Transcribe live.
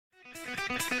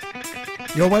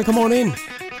You're welcome on in.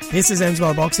 This is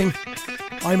Enswell Boxing.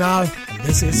 I'm Al, and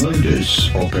this is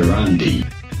Modus Operandi.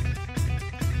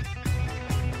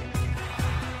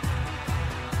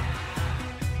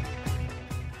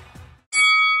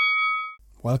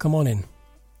 Welcome on in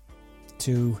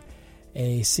to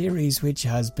a series which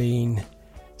has been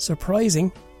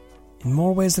surprising in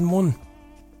more ways than one.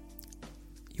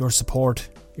 Your support,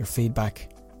 your feedback,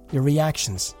 your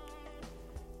reactions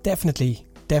definitely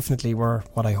were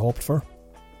what I hoped for.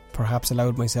 Perhaps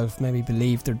allowed myself maybe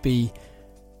believe there'd be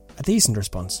a decent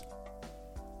response.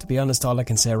 To be honest, all I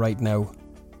can say right now,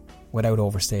 without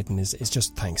overstating, is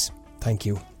just thanks. Thank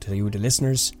you to you, the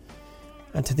listeners,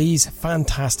 and to these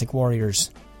fantastic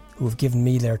warriors who have given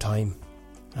me their time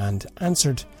and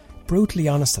answered brutally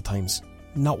honest at times.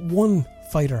 Not one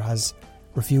fighter has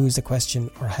refused a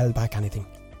question or held back anything.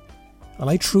 And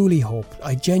I truly hope,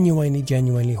 I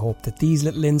genuinely hope that these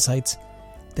little insights,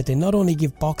 that they not only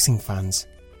give boxing fans,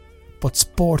 but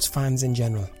sports fans in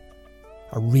general,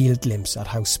 a real glimpse at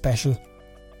how special,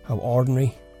 how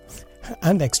ordinary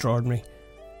and extraordinary,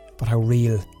 but how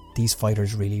real these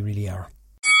fighters really are.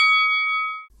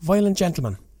 Violent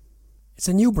Gentleman. It's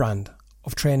a new brand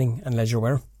of training and leisure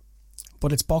wear,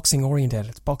 but it's boxing oriented,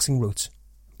 it's boxing roots.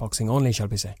 Boxing only, shall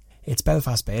we say. It's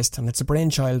Belfast based, and it's a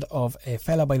brainchild of a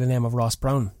fella by the name of Ross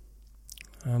Brown.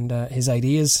 And his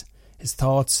ideas, his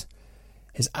thoughts,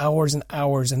 his hours and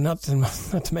hours, and not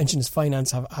to mention his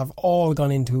finance, have all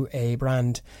gone into a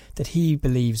brand that he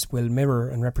believes will mirror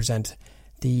and represent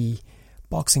the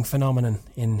boxing phenomenon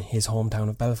in his hometown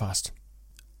of Belfast.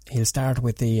 He'll start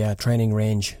with the training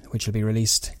range, which will be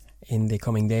released in the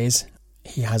coming days.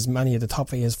 He has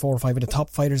he has 4 or 5 of the top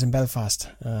fighters in Belfast.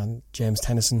 James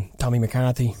Tennyson, Tommy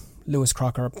McCarthy, Lewis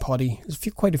Crocker, Poddy.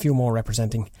 There's quite a few more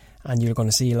representing, and you're going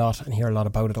to see a lot and hear a lot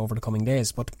about it over the coming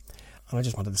days. But I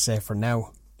just wanted to say for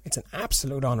now, it's an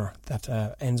absolute honour that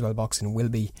Enswell Boxing will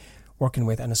be working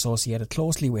with and associated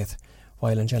closely with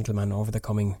Violent Gentleman over the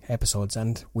coming episodes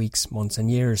and weeks, months and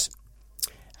years.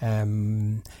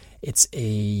 It's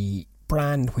a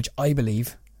brand which I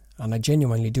believe, and I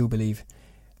genuinely do believe,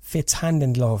 fits hand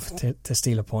in glove, to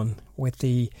steal a pun, with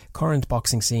the current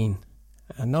boxing scene,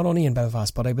 and not only in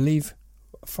Belfast, but I believe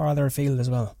farther afield as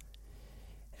well.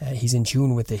 He's in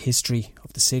tune with the history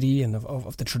of the city and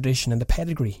of the tradition and the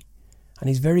pedigree, and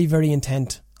he's very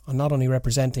intent on not only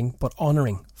representing but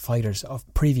honouring fighters of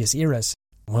previous eras.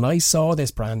 When I saw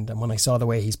this brand, and when I saw the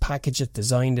way he's packaged it,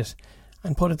 designed it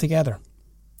and put it together,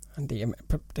 and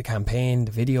the campaign,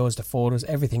 the videos, the photos,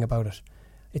 everything about it,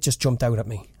 it just jumped out at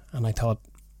me, and I thought,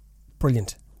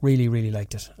 brilliant, really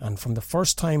liked it. And from the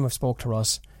first time I've spoke to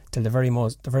Ross till the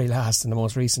very last and the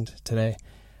most recent today,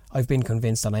 I've been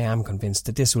convinced, and I am convinced,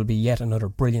 that this will be yet another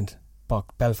brilliant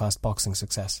Belfast boxing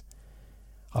success.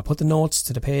 I'll put the notes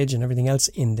to the page and everything else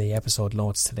in the episode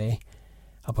notes today.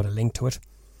 I'll put a link to it,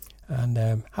 and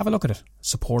have a look at it,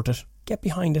 support it, get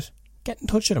behind it, get in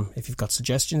touch with him if you've got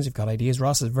suggestions, you've got ideas.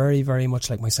 Ross is very much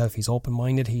like myself. He's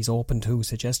open-minded, he's open to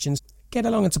suggestions. Get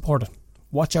along and support it.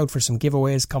 Watch out for some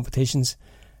giveaways, competitions,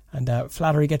 and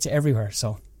flattery gets you everywhere.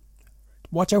 So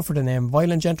watch out for the name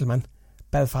Violent Gentleman,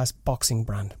 Belfast boxing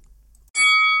brand.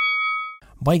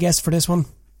 My guest for this one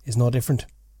is no different.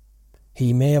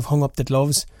 He may have hung up the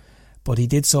gloves, but he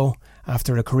did so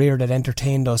after a career that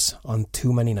entertained us on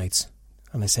too many nights.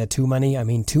 And I said too many, I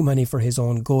mean too many for his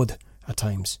own good at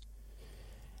times.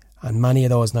 And many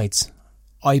of those nights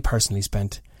I personally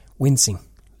spent wincing,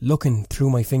 looking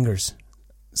through my fingers,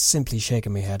 simply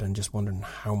shaking my head and just wondering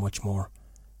how much more.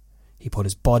 He put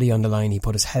his body on the line, he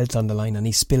put his health on the line, and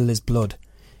he spilled his blood,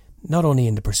 not only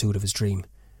in the pursuit of his dream,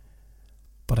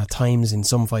 but at times in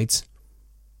some fights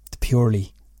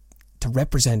to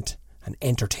represent and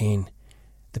entertain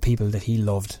the people that he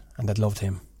loved and that loved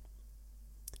him.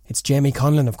 It's Jamie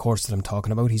Conlon, of course, that I'm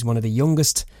talking about. He's one of the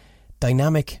youngest,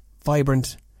 dynamic,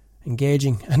 vibrant,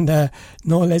 engaging, and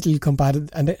no little combative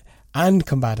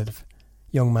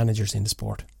young managers in the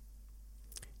sport.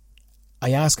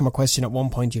 I asked him a question at one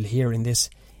point you'll hear in this.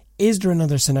 Is there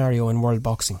another scenario in world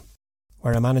boxing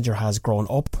where a manager has grown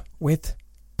up with,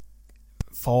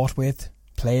 fought with,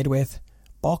 played with,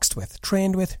 boxed with,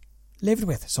 trained with, lived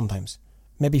with sometimes,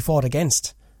 maybe fought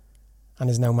against, and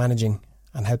is now managing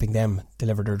and helping them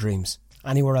deliver their dreams?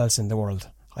 Anywhere else in the world?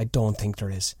 I don't think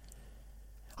there is.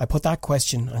 I put that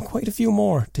question and quite a few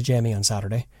more to Jamie on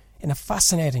Saturday in a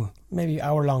fascinating, maybe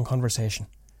hour-long conversation.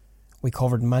 We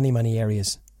covered many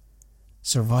areas.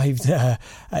 Survived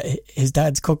his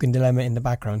dad's cooking dilemma in the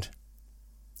background.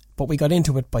 But we got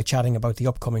into it by chatting about the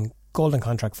upcoming Golden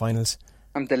Contract finals.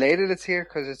 I'm delighted it's here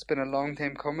because it's been a long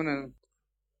time coming, and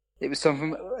it was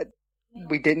something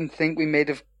we didn't think we might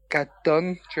have got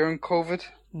done during COVID,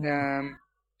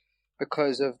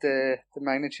 because of the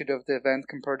magnitude of the event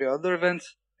compared to other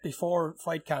events. Before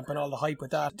Fight Camp and all the hype with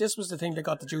that, this was the thing that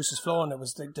got the juices flowing. It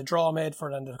was the draw made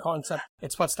for it and the concept.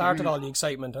 It's what started all the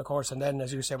excitement, of course, and then,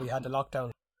 as you said, we had the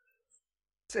lockdown.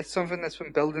 It's something that's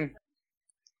been building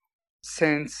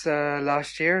since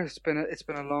last year. It's been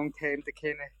a long time to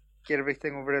kind of get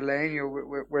everything over the line. You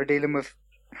know, we're dealing with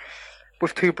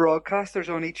two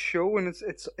broadcasters on each show, and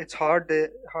it's hard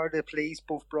to please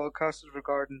both broadcasters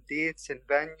regarding dates and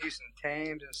venues and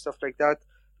times and stuff like that.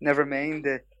 Never mind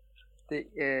the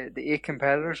 8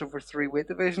 competitors over 3 weight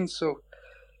divisions. So,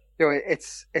 you know,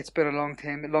 it's been a long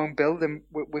time, a long build, and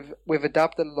we've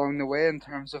adapted along the way in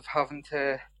terms of having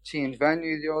to change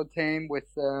venue the odd time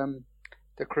with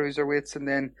the cruiserweights, and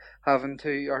then having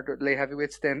to, or the light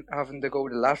heavyweights, then having to go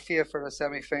to Latvia for a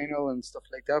semi-final and stuff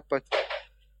like that. But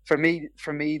for me,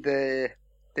 the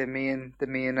main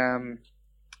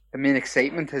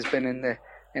excitement has been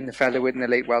in the featherweight and the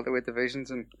light welterweight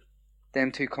divisions, and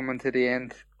them two coming to the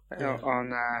end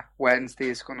on Wednesday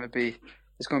is going to be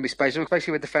special,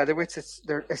 especially with the featherweights.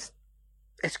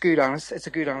 It's good, honest. It's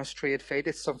a good, honest trade fight.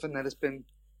 It's something that has been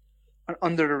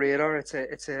under the radar. It's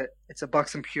a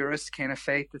boxing purist kind of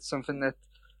fight. It's something that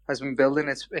has been building.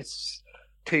 It's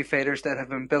two fighters that have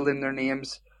been building their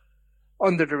names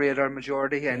under the radar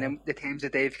majority, and then the times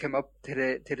that they've come up to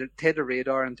the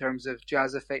radar in terms of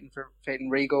Jazza fighting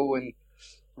Rigo and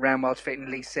Ramwell fighting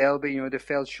Lee Selby, you know, they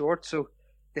fell short. So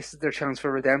this is their chance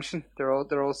for redemption. They're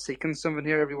all seeking something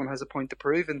here. Everyone has a point to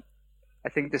prove, and I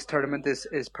think this tournament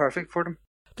is perfect for them.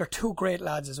 They're two great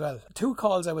lads as well. 2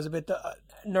 calls I was a bit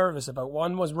nervous about.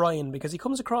 One was Ryan, because he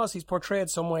comes across, he's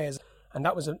portrayed some ways, and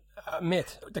that was a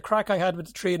myth. The crack I had with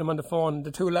the 3 of them on the phone,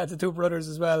 the 2 lads, the 2 brothers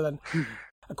as well, and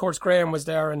of course Graham was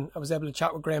there, and I was able to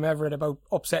chat with Graham Everett about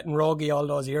upsetting Rogie all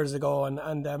those years ago, and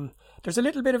there's a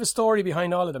little bit of a story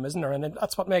behind all of them, isn't there? And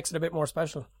that's what makes it a bit more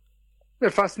special. They're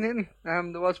fascinating.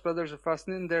 The Walsh brothers are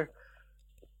fascinating. They're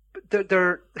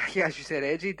yeah, as you said,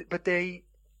 edgy, but they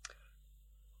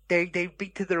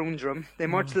beat to their own drum. They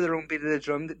march to their own beat of the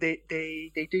drum.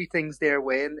 They do things their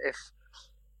way, and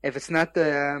if it's not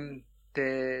the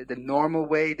normal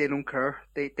way, they don't care.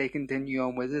 They continue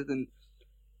on with it, and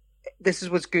this is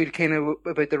what's good, kind of,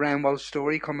 about the Ryan Walsh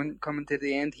story coming to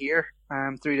the end here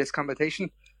through this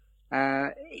competition.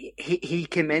 He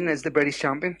came in as the British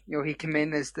champion. You know, he came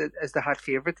in as the hot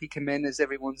favourite. He came in as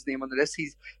everyone's name on the list.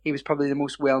 He was probably the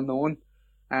most well known,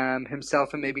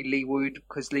 himself and maybe Lee Wood,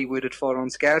 because Lee Wood had fought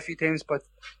on Sky a few times. But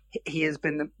he has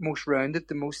been the most rounded,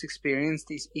 the most experienced.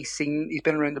 He's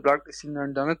been around the block, he's seen there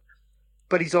and done it.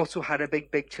 But he's also had a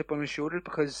big chip on his shoulder,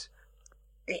 because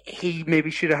he maybe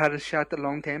should have had a shot a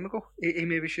long time ago. He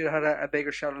maybe should have had a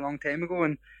bigger shot a long time ago.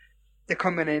 And they're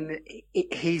coming in,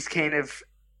 he's kind of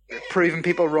proving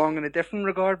people wrong in a different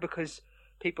regard, because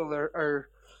people are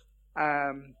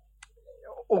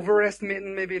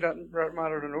overestimating, maybe that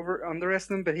rather than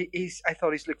underestimating. But I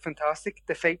thought he's looked fantastic.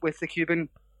 The fight with the Cuban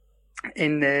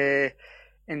in the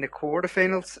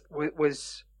quarterfinals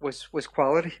was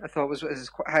quality. I thought it was as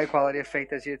high quality a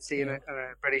fight as you'd see in a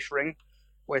British ring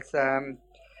with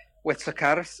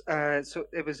Sakaris. So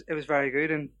it was very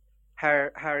good, and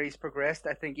Harry's progressed.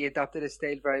 I think he adapted his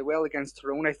style very well against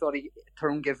Tyrone. I thought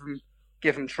Tyrone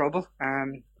gave him trouble.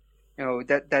 You know,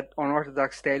 that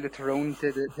unorthodox style of Tyrone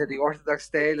to the orthodox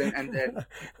style, and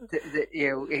you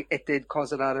know, it did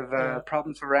cause a lot of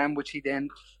problems for Ram, which he then,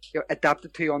 you know,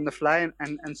 adapted to on the fly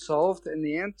and solved in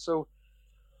the end. So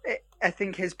I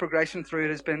think his progression through it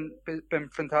has been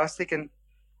fantastic, and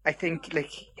I think,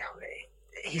 like, you know,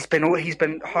 he's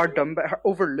been hard done, but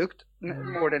overlooked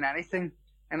more than anything,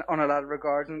 and on a lot of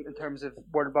regards in terms of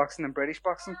world boxing and British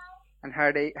boxing, and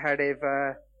how they've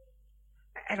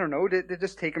I don't know, they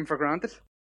just take him for granted.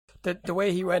 The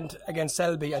way he went against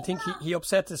Selby, I think he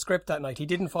upset the script that night. He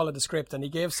didn't follow the script, and he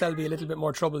gave Selby a little bit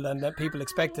more trouble than that people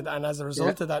expected, and as a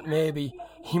result of that, maybe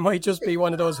he might just be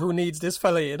one of those who needs this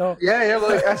fella, you know? Yeah,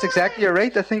 well, that's exactly, you're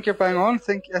right. I think you're bang on.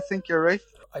 I think you're right.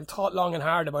 I've thought long and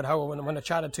hard about how, when I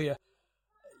chatted to you,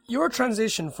 your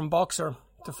transition from boxer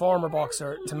to former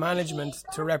boxer to management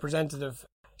to representative,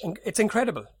 it's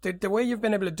incredible. The way you've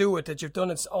been able to do it, that you've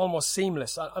done, it's almost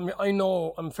seamless. I mean,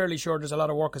 I'm fairly sure there's a lot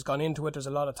of work has gone into it. There's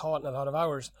a lot of thought and a lot of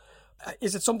hours.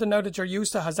 Is it something now that you're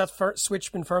used to? Has that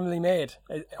switch been firmly made?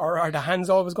 Or are the hands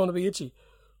always going to be itchy?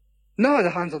 No,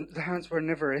 the hands were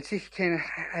never itchy.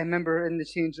 I remember in the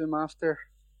change room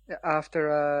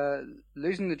after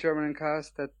losing the German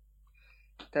cast that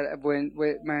when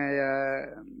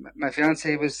my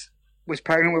fiancée was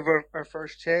pregnant with our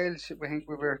first child. I think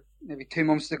we were maybe 2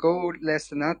 months to go, less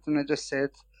than that, and I just said,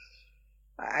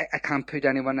 I can't put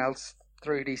anyone else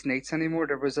through these nights anymore.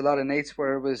 There was a lot of nights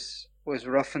where it was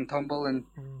rough and tumble, and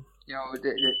you know,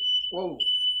 whoa.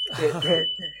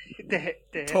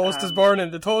 The toast is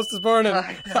burning. The toast is burning.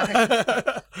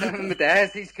 My dad,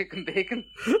 he's cooking bacon.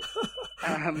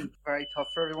 Very tough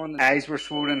for everyone. Eyes were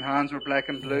swollen, hands were black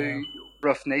and blue.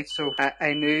 Rough nights. So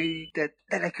I knew that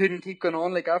I couldn't keep going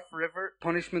on like that forever.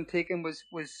 Punishment taken was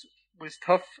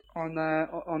tough on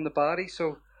the body.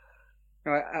 So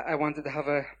you know, I wanted to have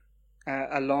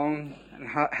a long and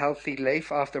healthy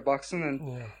life after boxing,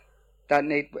 and that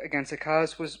night against the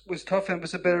Cavs was tough, and it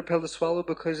was a bitter pill to swallow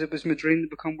because it was my dream to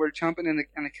become world champion, and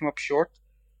it came up short.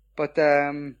 But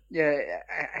I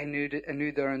knew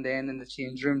there and then in the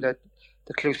change room that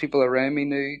the close people around me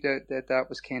knew that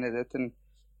was kind of it, and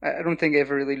I don't think I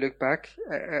ever really looked back.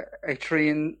 I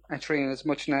train as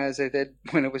much now as I did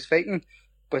when I was fighting,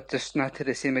 but just not to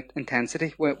the same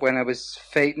intensity. When I was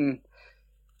fighting,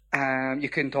 you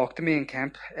couldn't talk to me in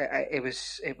camp. It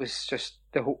was just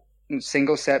the whole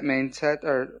single set mindset,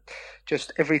 or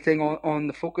just everything on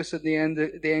the focus of the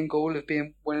end goal of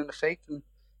winning the fight, and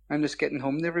I'm just getting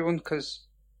home to everyone, because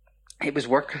it was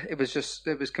work. It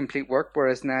was complete work.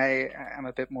 Whereas now I'm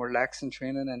a bit more lax in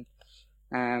training, and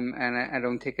I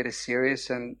don't take it as serious,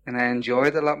 and I enjoy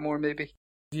it a lot more maybe.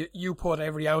 You put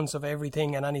every ounce of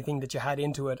everything and anything that you had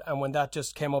into it, and when that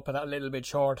just came up a little bit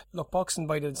short, look, boxing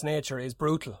by its nature is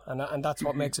brutal, and that's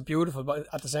what makes it beautiful. But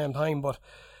at the same time, but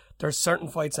there's certain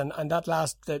fights, and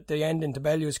that the end into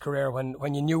Bellew's career,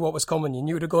 when you knew what was coming, you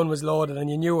knew the gun was loaded, and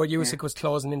you knew what Usyk was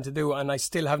closing in to do, and I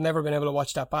still have never been able to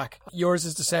watch that back. Yours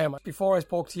is the same. Before I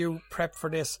spoke to you, prep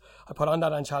for this, I put on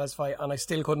that Anchalas fight, and I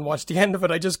still couldn't watch the end of it.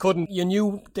 I just couldn't. You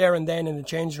knew there and then in the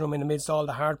changing room, in the midst of all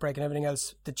the heartbreak and everything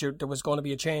else, that there was going to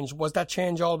be a change. Was that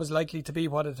change always likely to be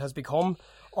what it has become,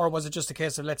 or was it just a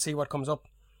case of let's see what comes up?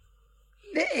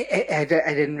 I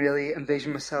didn't really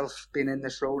envision myself being in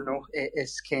this role. No,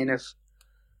 it's kind of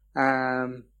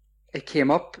it came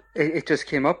up. It just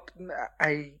came up.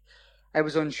 I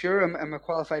was unsure. I'm a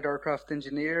qualified aircraft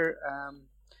engineer.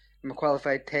 I'm a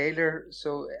qualified tailor.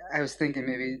 So I was thinking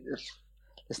maybe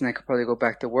listen, I could probably go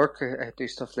back to work. I do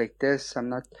stuff like this. I'm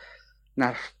not.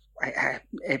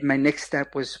 My next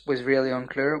step was really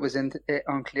unclear. It was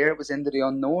unclear. It was into the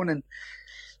unknown,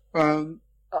 and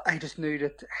I just knew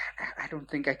that I don't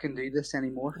think I can do this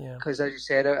anymore. Because as you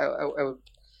said, I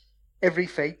every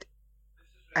fight,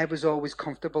 I was always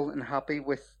comfortable and happy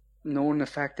with knowing the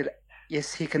fact that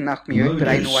yes, he can knock me out, but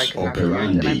I know I can knock you out,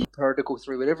 and I'm prepared to go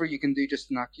through whatever you can do just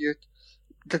to knock you out.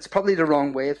 That's probably the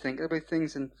wrong way of thinking about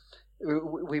things, and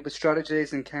we would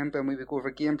strategize in camp, and we would go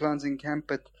over game plans in camp.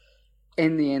 But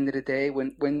in the end of the day,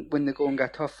 when the going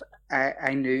got tough,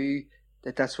 I knew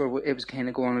that that's where it was kind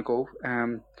of going to go.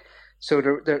 So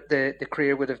the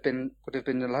career would have been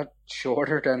a lot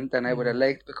shorter than I would have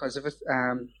liked because of it.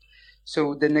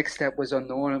 So the next step was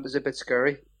unknown. It was a bit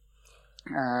scary.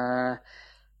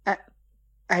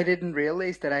 I didn't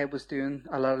realize that I was doing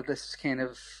a lot of this kind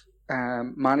of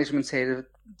management side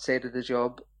of the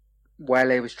job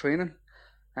while I was training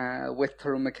with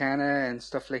Tyrone McKenna and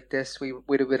stuff like this. We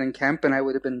would have been in camp, and I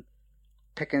would have been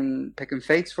picking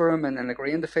fights for him and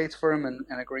agreeing to fights for him and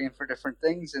agreeing for different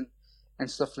things and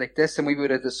stuff like this, and we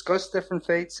would have discussed different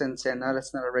fights and saying, no,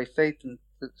 that's not a right fight and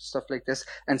stuff like this,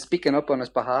 and speaking up on his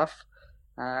behalf.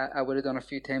 I would have done a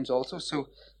few times also. So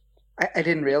I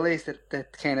didn't realise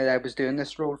that kind of I was doing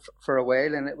this role for a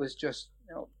while, and it was just,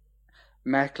 you know,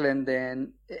 Macklin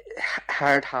then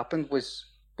hard happened was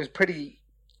pretty.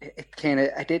 It kind of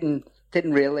I didn't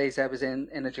realise I was in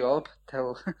a job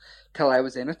till I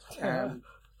was in it.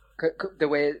 The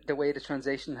way the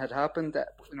transition had happened,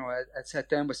 you know, I sat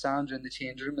down with Sandra in the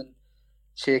change room, and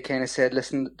she kind of said,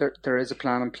 "Listen, there is a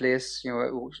plan in place." You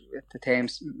know, at the time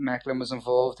Macklin was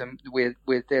involved, and we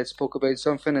spoke about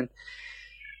something, and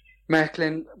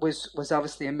Macklin was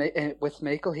obviously with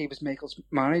Michael. He was Michael's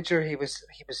manager. He was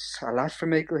a lot for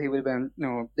Michael. He would have been, you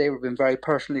know, they would have been very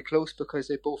personally close because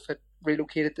they both had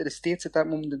relocated to the States at that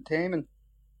moment in time,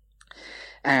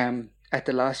 and at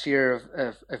the last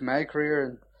year of my career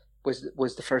and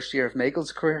was the first year of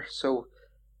Michael's career. So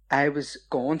I was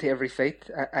going to every fight.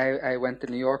 I went to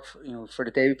New York, you know, for the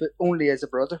day, but only as a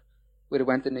brother. Would have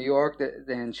went to New York,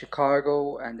 then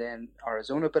Chicago, and then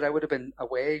Arizona. But I would have been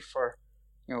away for,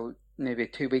 you know, maybe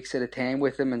 2 weeks at a time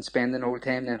with him and spending all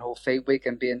time then whole fight week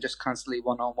and being just constantly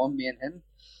one-on-one, me and him.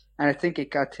 And I think it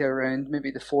got to around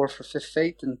maybe the 4th or 5th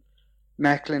fight, and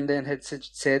Macklin then had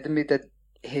said to me that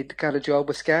he'd got a job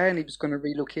with Sky and he was going to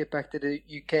relocate back to the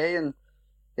UK, and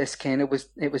this kind of was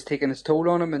taking its toll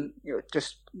on him, and you know,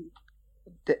 just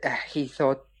he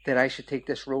thought that I should take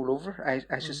this role over.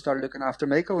 I should start looking after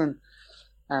Michael,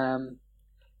 and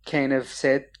kind of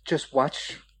said, just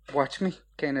watch me,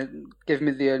 kind of give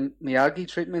me the Miyagi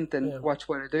treatment and watch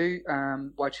what I do,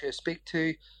 watch who I speak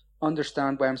to,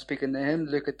 understand why I'm speaking to him,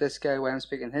 look at this guy, why I'm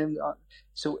speaking to him.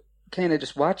 So kind of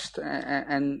just watched,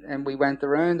 and we went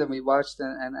around and we watched,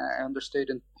 and I understood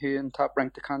who in Top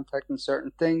Rank to contact in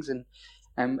certain things,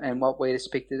 and what way to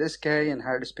speak to this guy and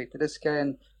how to speak to this guy.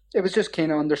 And it was just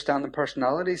kind of understanding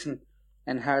personalities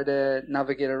and how to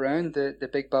navigate around the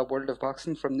big bad world of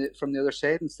boxing from the other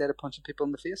side instead of punching people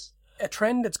in the face. A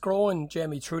trend that's growing,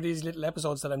 Jamie, through these little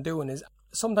episodes that I'm doing is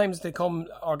sometimes they come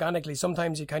organically,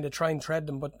 sometimes you kind of try and tread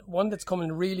them, but one that's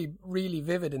coming really, really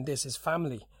vivid in this is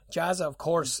family. Jazza, of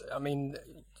course, I mean,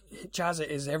 Jazza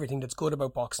is everything that's good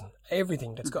about boxing.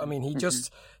 Everything that's good. I mean,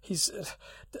 he's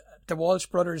the Walsh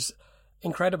brothers,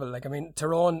 incredible. Like, I mean,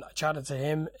 Tyrone, I chatted to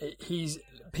him.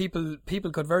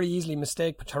 People could very easily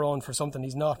mistake Tyrone for something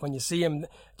he's not. When you see him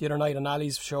the other night on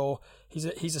Ali's show,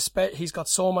 he's got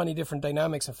so many different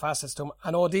dynamics and facets to him.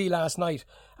 And OD last night,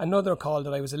 another call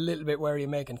that I was a little bit wary of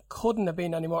making, couldn't have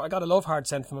been any more. I got a love heart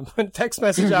sent from him, a text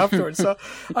message afterwards. So,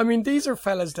 I mean, these are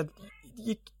fellas that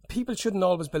people shouldn't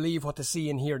always believe what they see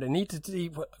and hear. They need to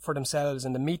see for themselves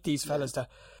and to meet these fellas that,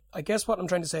 I guess what I'm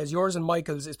trying to say is yours and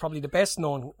Michael's is probably the best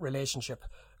known relationship.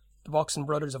 The Boxing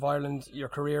Brothers of Ireland, your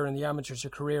career in the amateurs, your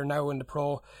career now in the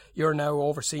pro, you're now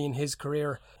overseeing his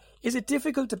career. Is it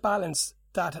difficult to balance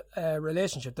that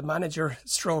relationship, the manager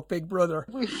stroke big brother?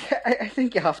 Well, yeah, I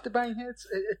think you have to bang heads.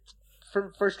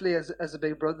 Firstly, as a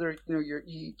big brother,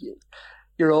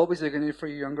 you're always looking out for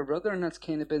your younger brother, and that's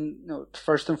kind of been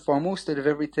first and foremost out of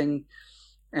everything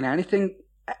and anything.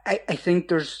 I think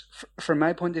there's, from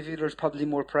my point of view, there's probably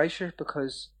more pressure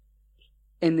because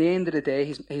in the end of the day,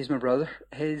 he's my brother.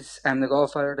 I'm the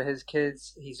godfather to his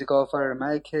kids. He's the godfather to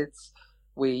my kids.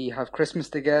 We have Christmas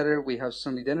together. We have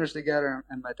Sunday dinners together.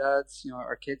 And my dad's,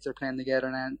 our kids are playing together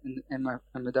in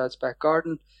my dad's back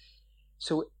garden.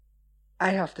 So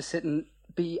I have to sit and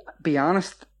be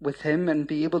honest with him and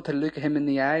be able to look him in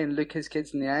the eye and look his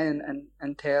kids in the eye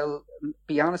and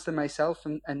be honest to myself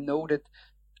and know that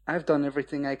I've done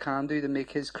everything I can do to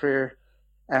make his career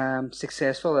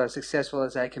successful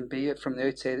as I can be from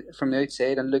the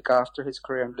outside, and look after his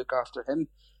career and look after him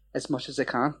as much as I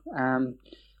can.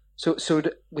 So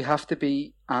we have to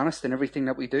be honest in everything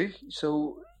that we do.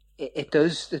 So it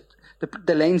does.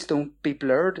 The lines don't be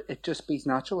blurred. It just be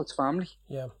natural. It's family.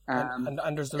 Yeah, and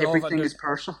there's the everything love. Is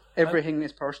personal. Everything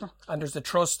is personal. And there's the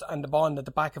trust and the bond at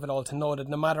the back of it all to know that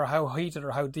no matter how heated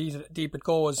or how deep it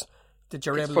goes, that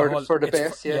you're able to hold for the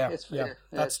best.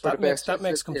 That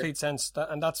makes complete sense.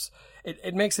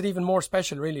 It makes it even more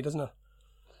special, really, doesn't it?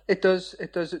 It does.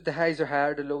 The highs are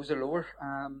higher, the lows are lower.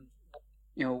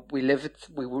 We live it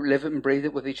and breathe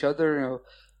it with each other.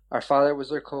 Our father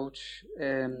was our coach.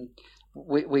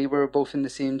 We were both in the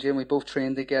same gym. We both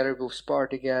trained together, both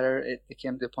sparred together. It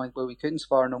came to a point where we couldn't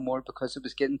spar no more because it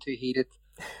was getting too heated.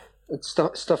 It's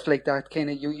stuff like that kind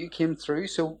of you came through.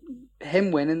 So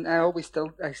him winning, I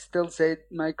still say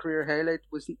my career highlight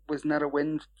was not a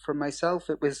win for myself.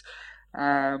 It was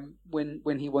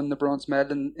when he won the bronze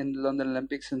medal in the London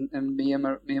Olympics, and me and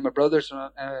my brothers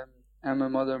and my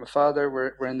mother and my father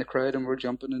were in the crowd and we're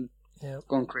jumping and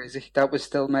going crazy. That was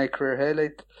still my career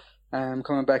highlight.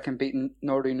 Coming back and beating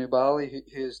Nordi Nubali,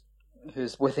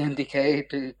 who's with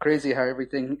MDK. Crazy how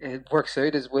everything works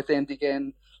out, is with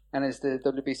MDK and is the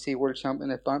WBC world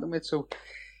champion at bantamweight. So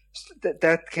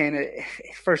that kind of,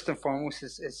 first and foremost,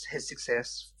 is his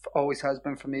success. Always has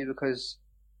been for me, because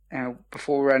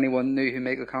before anyone knew who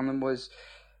Michael Conlan was,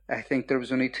 I think there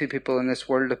was only two people in this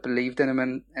world that believed in him,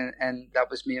 and that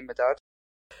was me and my dad.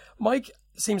 Mike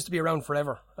seems to be around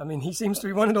forever. I mean, he seems to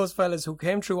be one of those fellas who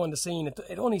came through on the scene.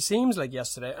 It only seems like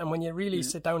yesterday, and when you really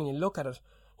sit down and you look at it,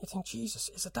 you think, Jesus,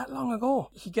 is it that long ago?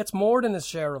 He gets more than his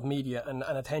share of media and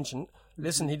attention.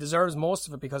 Listen, he deserves most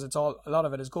of it because a lot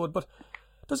of it is good, but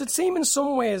does it seem in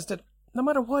some ways that no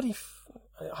matter what I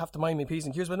have to mind my P's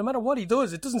and Q's, but no matter what he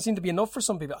does, it doesn't seem to be enough for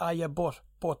some people.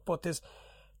 But this,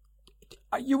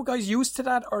 are you guys used to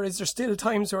that, or is there still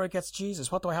times where it gets,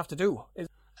 Jesus, what do I have to do?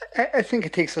 I think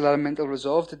it takes a lot of mental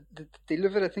resolve to deal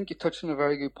with it. I think you touched on a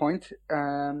very good point.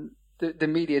 The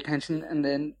media attention, and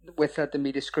then with that the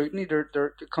media scrutiny,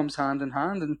 there comes hand in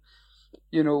hand. And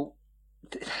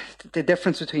the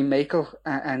difference between Michael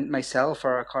and myself,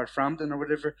 or Carl Frampton or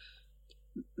whatever,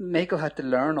 Michael had to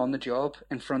learn on the job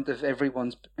in front of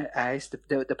everyone's eyes,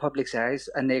 the public's eyes,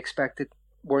 and they expected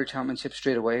world championship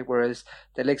straight away. Whereas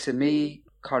the likes of me,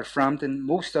 Carl Frampton,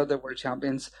 most other world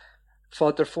champions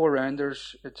fought their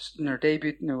 4-rounders. It's in their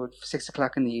debut, at 6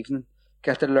 o'clock in the evening.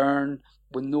 Got to learn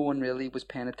when no one really was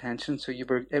paying attention. So you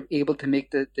were able to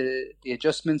make the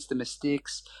adjustments, the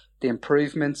mistakes, the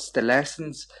improvements, the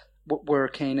lessons were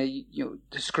kind of,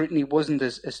 the scrutiny wasn't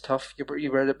as tough.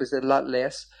 You read it was a lot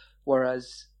less,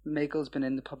 whereas Michael's been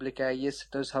in the public eye. Yes,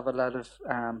 it does have a lot of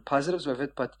positives with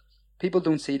it, but people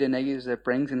don't see the negatives it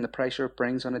brings and the pressure it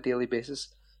brings on a daily basis.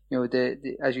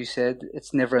 As you said,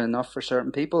 it's never enough for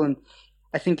certain people, and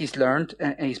I think he's learned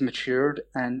and he's matured,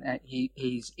 and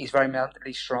he's very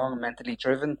mentally strong and mentally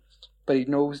driven, but he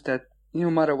knows that no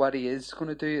matter what he is going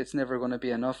to do, it's never going to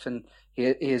be enough, and he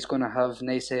is going to have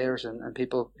naysayers and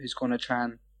people who's going to try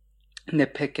and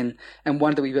nitpick and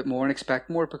want a wee bit more and expect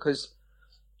more, because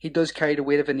he does carry the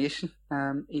weight of a nation.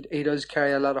 He does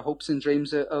carry a lot of hopes and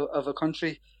dreams of a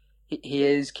country. He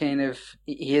is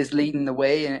leading the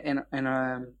way in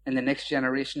the next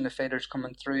generation of fighters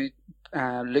coming through,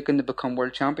 looking to become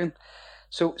world champion.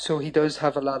 So he does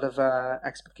have a lot of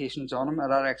expectations on him. A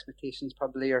lot of expectations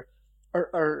probably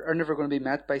are never going to be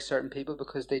met by certain people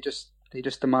because they just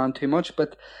demand too much.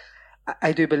 But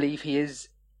I do believe he is.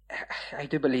 I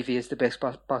do believe he is the best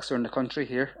boxer in the country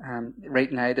here.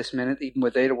 Right now, this minute, even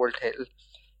without a world title,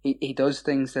 he does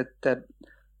things that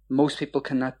most people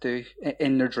cannot do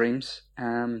in their dreams.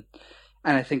 And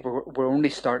I think we're only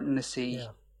starting to see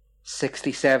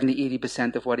 60, 70,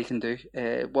 80% of what he can do.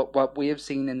 What we have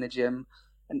seen in the gym,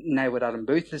 and now what Adam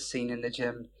Booth has seen in the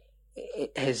gym,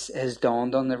 has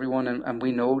dawned on everyone, and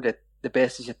we know that the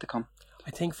best is yet to come. I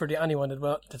think for anyone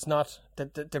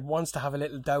that wants to have a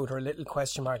little doubt or a little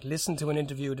question mark, listen to an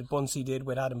interview that Bunsey did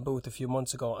with Adam Booth a few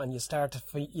months ago, and you start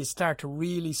to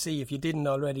really see, if you didn't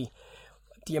already,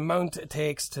 the amount it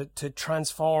takes to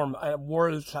transform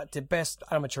the best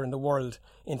amateur in the world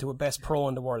into a best pro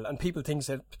in the world. And people think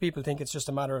it's just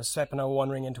a matter of stepping out one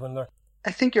ring into another.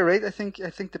 I think you're right. I think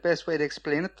the best way to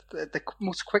explain it, the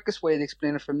most quickest way to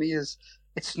explain it for me, is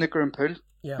it's snooker and pool.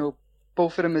 Yeah.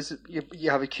 Both of them is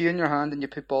you have a cue in your hand and you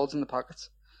put balls in the pockets.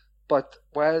 But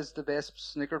why is the best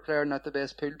snooker player not the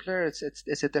best pool player?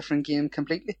 It's a different game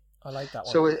completely. I like that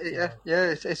one. So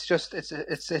it's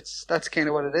that's kind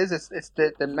of what it is. It's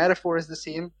the metaphor is the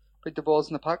same, put the balls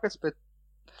in the pockets, but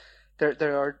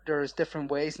there's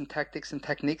different ways and tactics and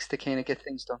techniques to kind of get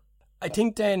things done. I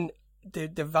think then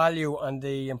the value and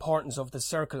the importance of the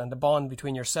circle and the bond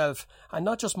between yourself and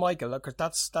not just Michael, look,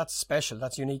 that's special,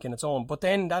 that's unique in its own, but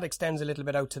then that extends a little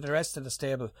bit out to the rest of the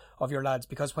stable of your lads,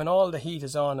 because when all the heat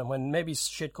is on and when maybe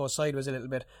shit goes sideways a little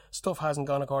bit, stuff hasn't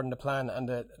gone according to plan, and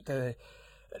the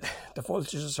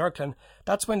vultures are circling,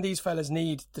 that's when these fellas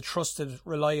need the trusted,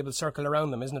 reliable circle around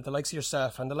them, isn't it? The likes of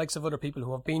yourself and the likes of other people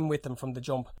who have been with them from the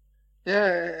jump. Yeah,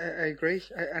 I agree,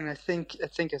 and I think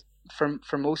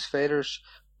for most fighters,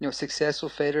 successful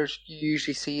fighters, you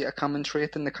usually see a common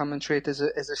trait, and the common trait is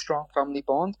a strong family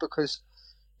bond, because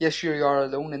yes, you are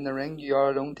alone in the ring, you are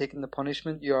alone taking the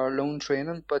punishment, you are alone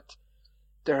training, but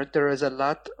there is a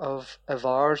lot of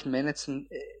hours, minutes and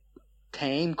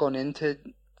time gone into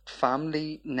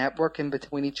family networking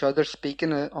between each other,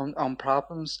 speaking on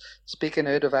problems, speaking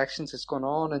out of actions that's going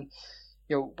on, and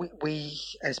we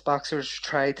as boxers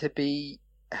try to be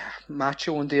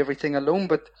macho and do everything alone,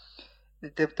 but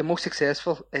the most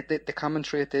successful, the common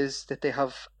trait is that they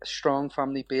have a strong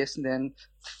family base, and then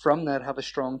from that have a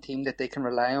strong team that they can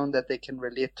rely on, that they can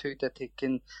relate to, that they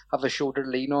can have a shoulder to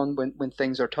lean on when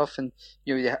things are tough, and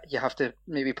you have to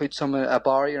maybe put a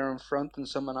barrier in front and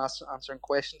someone answering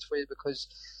questions for you, because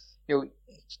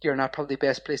you're not probably the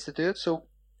best place to do it. So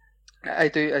I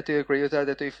do agree with that.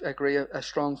 I do agree a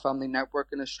strong family network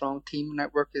and a strong team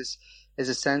network is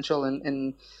essential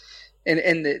in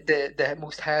the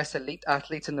most highest elite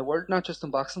athletes in the world, not just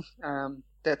in boxing.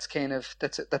 That's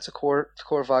a core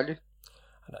value.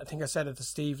 And I think I said it to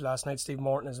Steve last night, Steve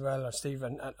Morton as well, or Steve,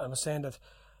 and I was saying that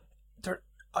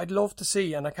I'd love to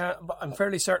see, and I'm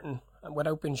fairly certain,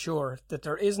 without being sure, that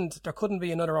there couldn't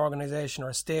be another organisation or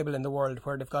a stable in the world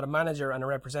where they've got a manager and a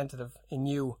representative in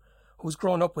you who's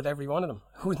grown up with every one of them,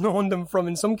 who's known them from,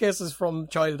 in some cases, from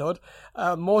childhood.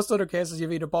 Most other cases,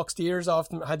 you've either boxed the ears off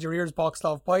them, had your ears boxed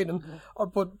off by them,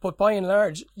 but by and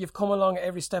large, you've come along at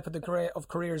every step of of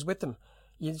careers with them.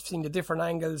 You've seen the different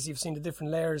angles, you've seen the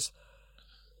different layers.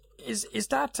 Is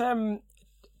that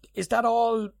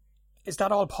all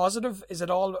positive? Is it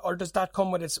all, or does that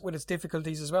come with its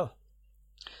difficulties as well?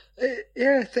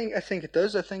 Yeah, I think it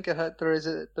does. I think there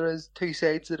is two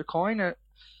sides to the coin.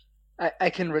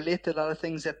 I can relate to a lot of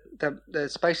things that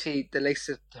especially the likes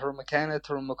of Tyrone McKenna,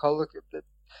 Tyrone McCulloch,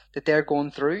 that they're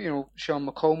going through. Sean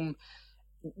McComb,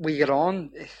 we get on.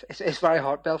 It's very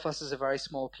hard. Belfast is a very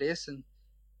small place, and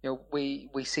we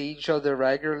see each other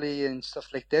regularly and stuff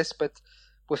like this. But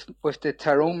with the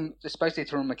Tyrone, especially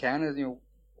Tyrone McKenna,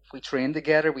 we train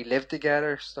together, we live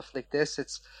together, stuff like this.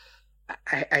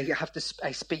 I have to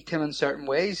I speak to him in certain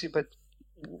ways, but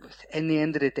in the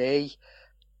end of the day,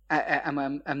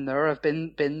 I'm there. I've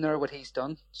been there what he's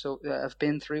done, so I've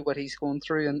been through what he's going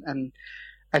through, and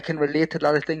I can relate to a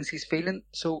lot of things he's feeling.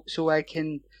 So I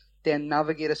can then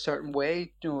navigate a certain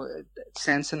way,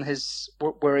 sensing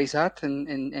where he's at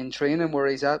in training, where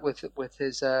he's at with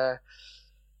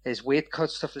his weight cut,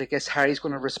 stuff like this, how he's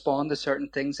going to respond to certain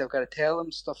things. I've got to tell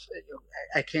him stuff.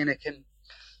 I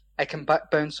can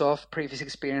bounce off previous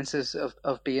experiences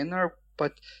of being there,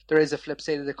 but there is a flip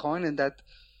side of the coin in that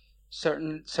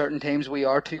certain times we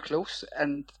are too close,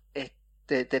 and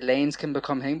the lanes can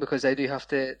become him, because I do have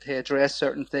to address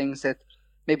certain things that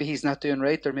maybe he's not doing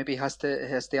right, or maybe he has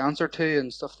to answer to,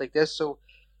 and stuff like this. So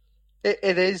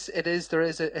it's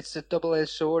a double-edged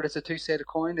sword. It's a two-sided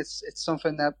coin. It's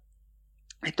something that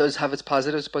it does have its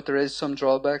positives, but there is some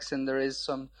drawbacks, and there is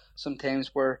some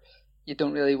times where you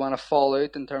don't really want to fall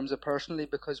out in terms of personally,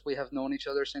 because we have known each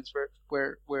other since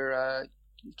we're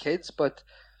kids. But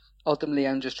ultimately,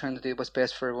 I'm just trying to do what's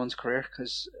best for everyone's career,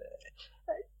 because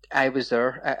I was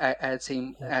there. I had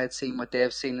seen what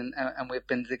they've seen, and we've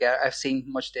been together. I've seen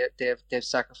how much they've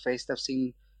sacrificed. I've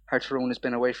seen how Tyrone has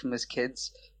been away from his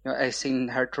kids. I've seen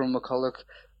how Tyrone McCulloch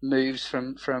moves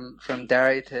from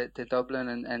Derry to Dublin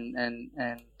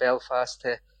and Belfast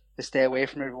to stay away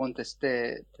from everyone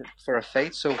for a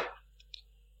fight. So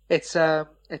it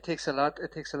takes a lot.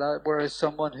 It takes a lot. Whereas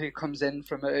someone who comes in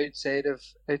from outside of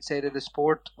the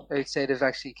sport, outside of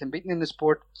actually competing in the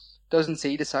sport, doesn't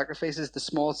see the sacrifices, the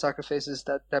small sacrifices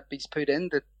that he's put in.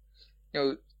 That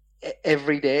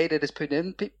every day that is put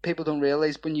in. People don't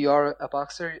realize when you are a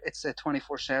boxer, it's a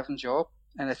 24/7 job.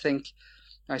 And I think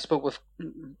I spoke with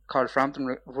Carl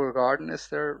Frampton regarding this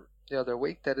there the other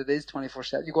week, that it is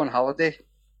 24/7. You go on holiday,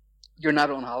 you're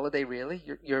not on holiday really.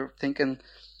 You're thinking,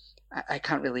 I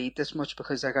can't really eat this much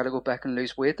because I got to go back and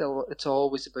lose weight. It's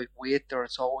always about weight, or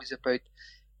it's always about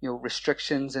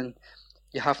restrictions, and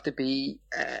you have to be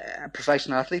a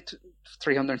professional athlete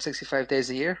 365 days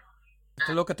a year.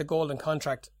 To look at the golden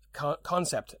contract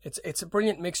concept, it's a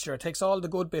brilliant mixture. It takes all the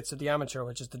good bits of the amateur,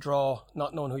 which is the draw,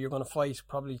 not knowing who you're going to fight,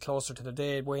 probably closer to the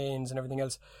day, weigh-ins and everything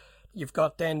else. You've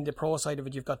got then the pro side of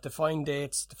it. You've got defined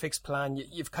dates, the fixed plan.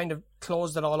 You've kind of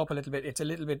closed it all up a little bit. It's a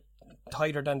little bit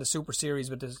tighter than the super series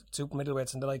with the super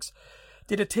middleweights and the likes.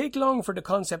 Did it take long for the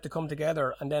concept to come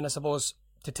together, and then I suppose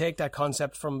to take that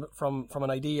concept from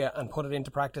an idea and put it into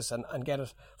practice and get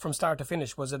it from start to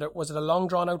finish? Was it a long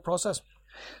drawn out process?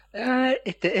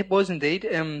 It was indeed.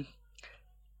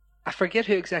 I forget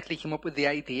who exactly came up with the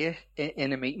idea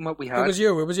in a meeting what we had. It was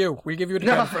you. We'll give you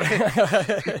the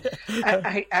credit.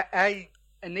 I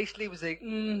initially was like,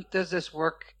 does this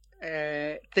work?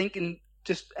 Thinking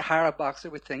just how a boxer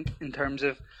would think in terms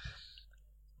of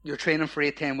you're training for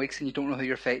 8-10 weeks and you don't know who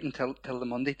you're fighting till the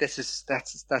Monday.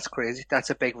 That's crazy. That's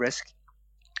a big risk.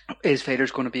 Is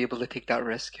fighters going to be able to take that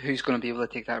risk? Who's going to be able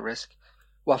to take that risk?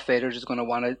 What fighters is going to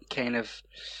want to kind of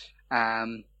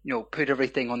put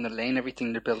everything on the line,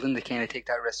 everything they're building to kind of take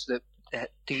that risk?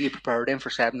 Do you prepare them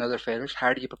for 7 other fighters?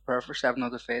 How do you prepare for 7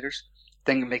 other fighters?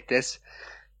 Thinking like this,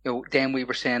 then we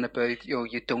were saying about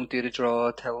you don't do the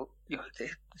draw till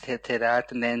to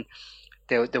that, and then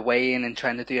the weigh-in and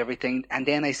trying to do everything. And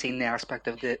then I seen the aspect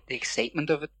of the excitement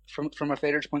of it from a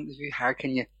fighter's point of view. How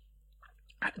can you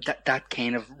that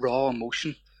kind of raw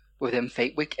emotion within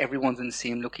fight week? Everyone's in the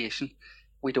same location.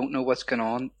 We don't know what's going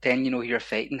on. Then you're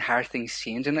fighting, how things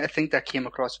change, and I think that came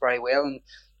across very well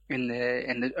in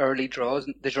the early draws,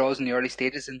 in the early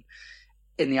stages, and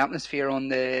in the atmosphere on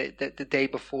the day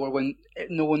before when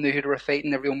no one knew who they were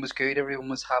fighting. Everyone was good, everyone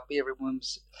was happy, everyone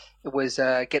was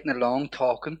getting along,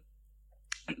 talking.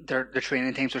 Their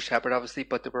training times were separate, obviously,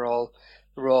 but they were all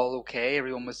okay.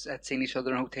 Everyone had seen each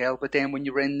other in a hotel. But then when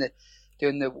you were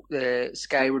doing the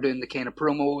Sky were doing the kind of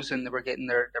promos, and they were getting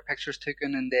their pictures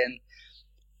taken, and then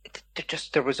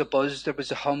there was a buzz, there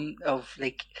was a hum of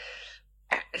like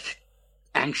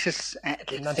anxious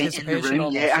anticipation,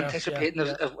 anticipating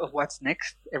of what's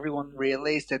next. Everyone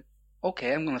realised that,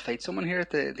 okay, I'm going to fight someone here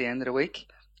at the end of the week.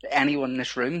 Anyone in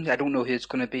this room, I don't know who it's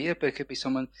going to be, but it could be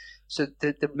someone. So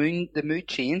the mood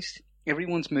changed.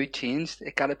 Everyone's mood changed.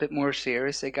 It got a bit more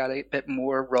serious. It got a bit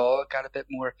more raw. It got a bit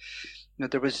more.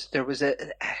 There was a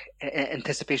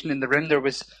anticipation in the room. There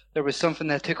was something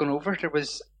that took on over. There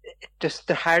was just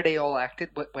the how they all acted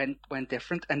went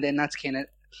different, and then that's kind of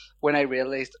when I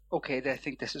realised, okay, I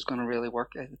think this is going to really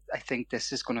work. I think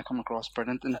this is going to come across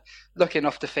brilliant. And lucky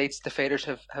enough, the fighters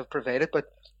have provided. But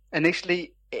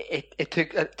initially, it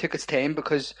took its time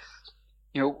because,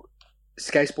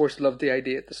 Sky Sports loved the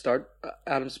idea at the start.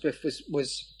 Adam Smith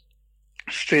was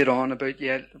straight on about,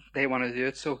 they want to do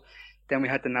it. So Then we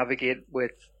had to navigate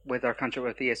with our contract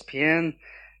with ESPN,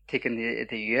 taking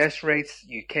the US rates,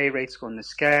 UK rates going to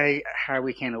Sky, how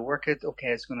we kind of work it. Okay,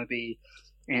 it's going to be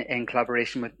in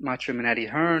collaboration with Matchroom and Eddie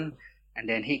Hearn. And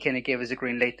then he kind of gave us a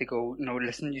green light to go, no,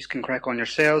 listen, you can crack on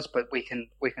yourselves, but we can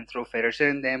throw faders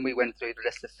in. Then we went through the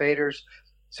list of faders.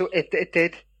 So it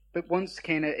did. But once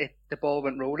kind of the ball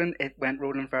went rolling, it went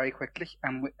rolling very quickly.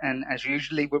 And as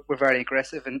usually, we're very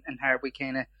aggressive in how we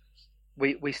kind of,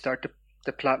 we start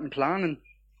to plot and plan. And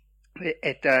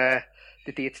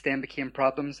the dates then became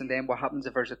problems. And then what happens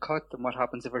if there's a cut? And what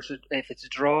happens if it's a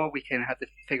draw? We kind of had to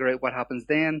figure out what happens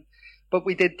then. But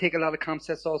we did take a lot of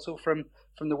concepts also from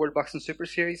the World Boxing Super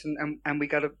Series, and we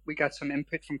got some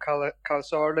input from Cal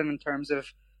Sutherland in terms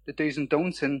of the do's and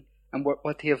don'ts and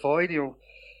what to avoid. You know,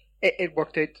 it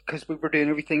worked out because we were doing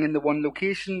everything in the one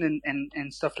location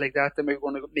and stuff like that. Then we were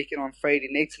going to make it on Friday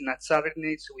nights and not Saturday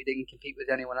nights, so we didn't compete with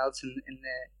anyone else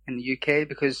in the UK,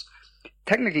 because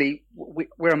technically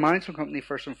we're a management company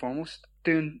first and foremost.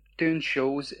 Doing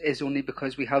shows is only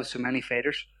because we have so many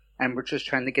fighters, and we're just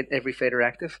trying to get every fighter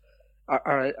active.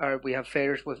 We have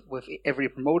fighters with every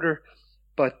promoter,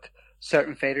 but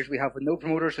certain fighters we have with no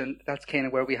promoters, and that's kind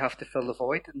of where we have to fill the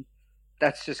void. And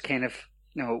that's just kind of,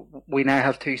 you know, we now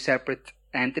have two separate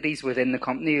entities within the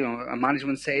company, you know, a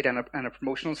management side and a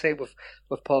promotional side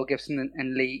with Paul Gibson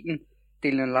and Lee Eaton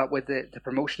dealing a lot with the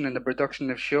promotion and the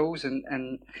production of shows, and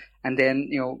then,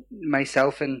 you know,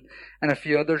 myself and a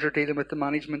few others are dealing with the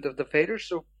management of the fighters.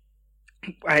 So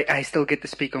I still get to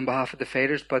speak on behalf of the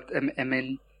fighters, but I'm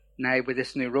in now with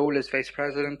this new role as vice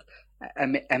president.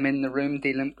 I'm in the room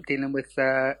dealing with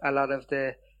a lot of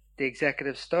the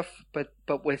executive stuff, but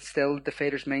with still the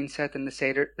fighter's mindset and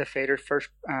the fighter first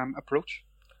approach.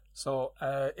 So,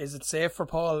 is it safe for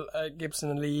Paul Gibson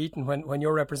and Lee Eaton when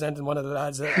you're representing one of the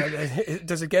lads?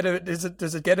 Does it get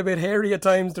a bit hairy at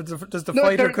times? Does the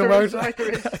fighter come out?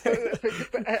 There is,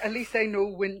 but at least I know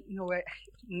when, you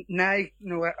know, now, you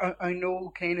know, I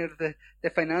know kind of the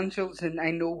financials, and I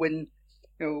know when,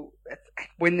 you know,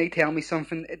 when they tell me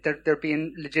something, they're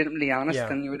being legitimately honest,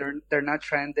 and, you know, they're not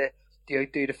trying to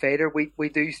outdo the fighter. We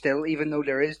do still, even though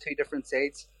there is two different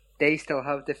sides, they still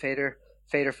have the fighter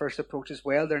first approach as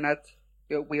well. They're not,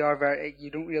 you know, we are very,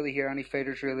 you don't really hear any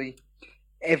fighters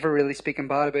ever really speaking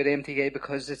bad about MTK,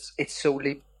 because it's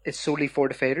solely for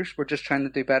the fighters. We're just trying to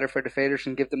do better for the fighters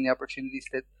and give them the opportunities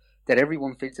that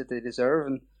everyone feels that they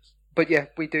deserve. But yeah,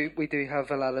 we do have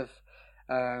a lot of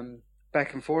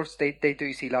back and forth. They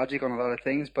do see logic on a lot of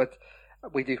things, but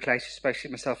we do clash,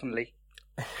 especially myself and Lee.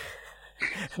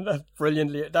 That's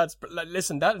brilliantly.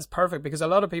 Listen, that is perfect, because a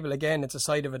lot of people, again, it's a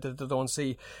side of it that they don't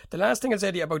see. The last thing I'll say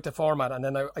to you about the format, and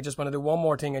then I just want to do one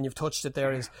more thing, and you've touched it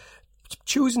there, is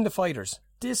choosing the fighters.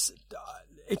 This,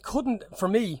 it couldn't, for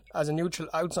me, as a neutral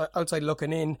outside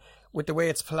looking in, with the way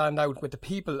it's planned out, with the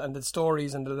people and the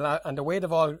stories and the way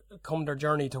they've all come their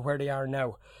journey to where they are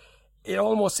now, it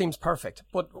almost seems perfect.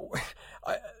 But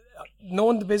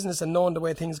knowing the business and knowing the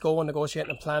way things go and negotiating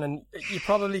and planning, you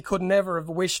probably could never have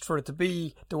wished for it to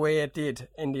be the way it did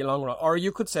in the long run. Or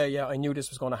you could say, yeah, I knew this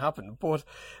was going to happen. But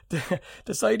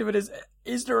the side of it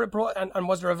is there and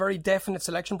was there a very definite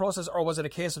selection process, or was it a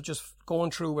case of just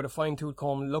going through with a fine-tooth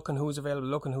comb, looking who's available,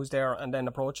 looking who's there, and then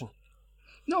approaching?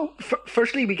 No,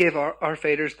 firstly, we gave our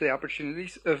fighters the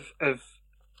opportunities of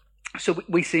so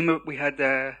we had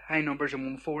high numbers in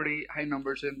 140, high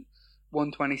numbers in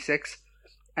 126.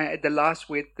 The last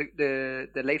weight, the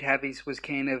light heavies, was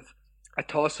kind of a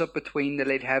toss-up between the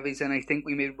light heavies, and I think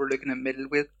we were looking at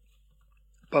middleweight,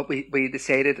 but we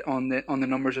decided on the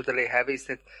numbers of the light heavies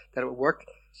that it would work.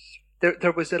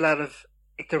 There was a lot of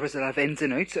ins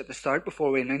and outs at the start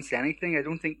before we announced anything. I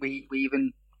don't think we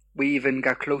even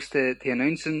got close to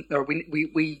announcing, or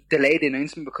we delayed the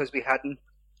announcement because we hadn't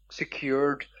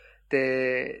secured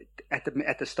at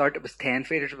the start it was 10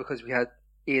 fighters, because we had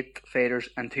 8 fighters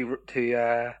and two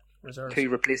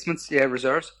replacements,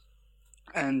 reserves.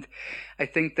 And I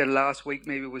think the last week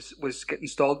maybe was getting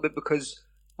stalled a bit because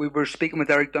we were speaking with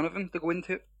Eric Donovan to go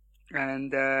into it,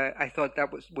 and I thought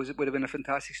that would have been a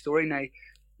fantastic story. Now,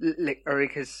 like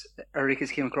Eric has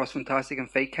came across fantastic in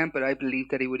Fight Camp, but I believe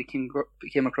that he would have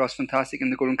came across fantastic in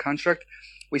the Golden Contract.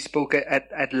 We spoke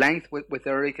at length with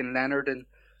Eric and Leonard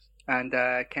and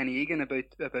Kenny Egan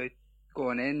about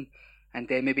going in, and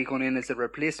then maybe going in as a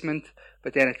replacement.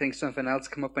 But then I think something else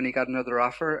came up and he got another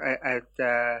offer at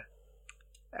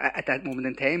that moment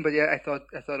in time. But yeah, I thought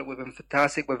it would have been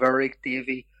fantastic with Eric,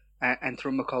 Davey, and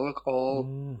Tyrone McCulloch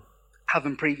all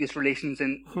having previous relations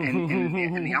in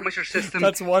the amateur system.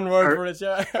 That's one word for it,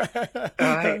 yeah.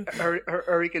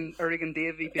 Errigan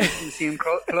Davey based in the same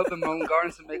club in Mullingar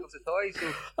and St Michael's Athy.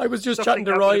 So I was just chatting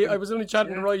to Roy. I was only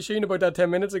chatting to Roy Sheen about that 10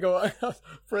 minutes ago.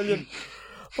 Brilliant.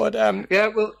 But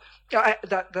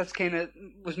that's kind of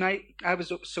was I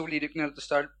was solely looking at the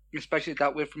start, especially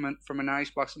that way from an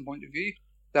Irish boxing point of view,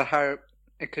 that how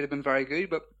it could have been very good,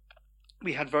 but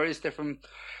we had various different.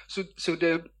 So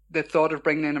the thought of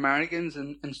bringing in Americans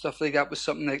and stuff like that was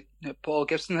something that Paul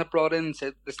Gibson had brought in and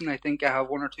said, listen, I think I have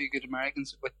one or two good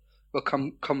Americans that will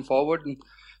come forward, and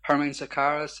Herman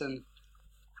Sakaras and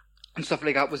stuff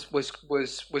like that was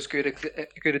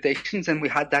good additions, and we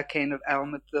had that kind of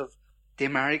element of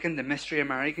the mystery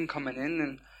American coming in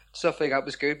and stuff like that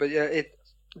was good. But yeah,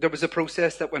 there was a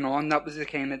process that went on. That was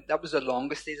the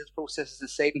longest stage of the process, is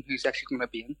deciding who's actually going to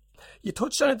be in. You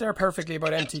touched on it there perfectly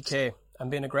about MTK and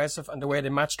being aggressive and the way they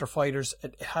match their fighters.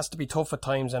 It has to be tough at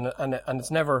times, and it's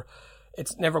never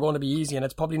going to be easy, and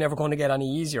it's probably never going to get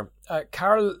any easier.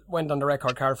 Carl went on the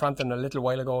record, Carl Frampton, a little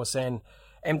while ago, saying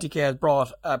MTK has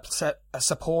brought a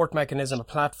support mechanism, a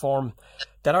platform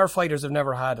that our fighters have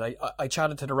never had. I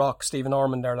chatted to The Rock, Stephen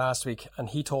Orman, there last week, and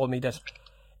he told me that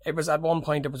it was at one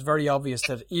point, it was very obvious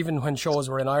that even when shows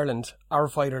were in Ireland, our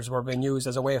fighters were being used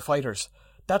as away fighters.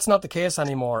 That's not the case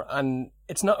anymore, and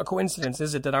it's not a coincidence,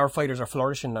 is it, that our fighters are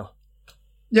flourishing now?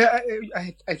 Yeah,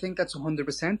 I think that's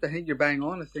 100%. I think you're bang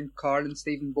on. I think Carl and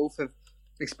Stephen both have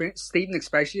experienced. Stephen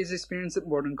especially has experienced it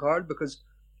more than Carl, because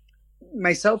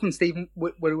myself and Stephen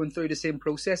we went through the same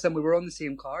process, and we were on the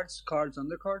same cards,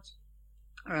 undercards.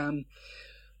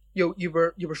 You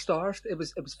were starved. It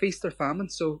was feast or famine.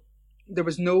 So there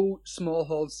was no small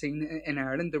hall scene in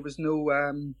Ireland. There was no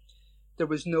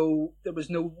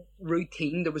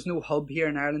routine. There was no hub here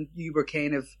in Ireland. You were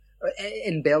kind of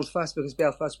in Belfast, because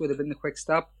Belfast would have been the quick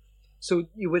stop. So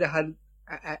you would have had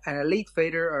an elite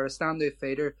fighter or a standout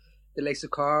fighter, the likes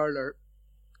of Carl or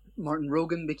Martin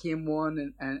Rogan became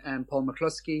one, and Paul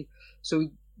McCluskey. So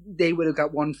they would have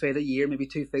got one fight a year, maybe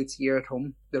two fights a year at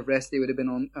home. The rest they would have been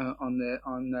on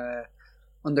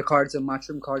the cards and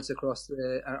matchroom cards across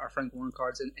our Frank Warren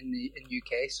cards in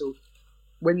UK. So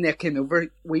when they came over,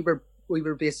 we were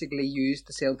basically used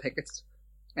to sell tickets.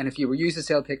 And if you were used to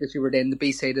sell tickets, you were then the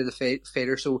B side of the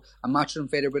fighter. So a matchroom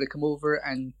fighter would have come over,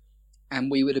 and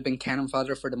we would have been cannon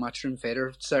fodder for the matchroom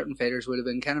fighter. Certain fighters would have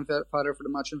been cannon fodder for the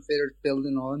matchroom fighter,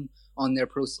 building on their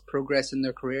progress in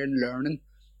their career and learning.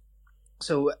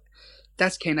 So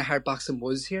that's kind of how boxing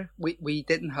was here. We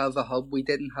didn't have a hub. We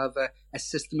didn't have a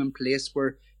system in place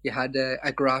where you had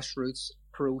a grassroots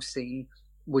pro scene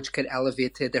which could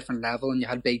elevate to a different level, and you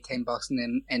had big time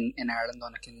boxing in Ireland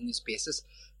on a continuous basis.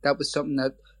 That was something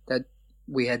that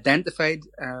we identified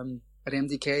at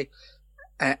MTK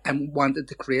and wanted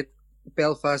to create.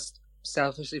 Belfast,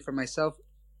 selfishly for myself,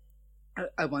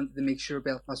 I wanted to make sure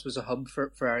Belfast was a hub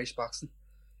for Irish boxing,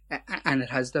 and it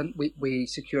has done. We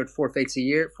secured 4 fights a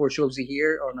year, 4 shows a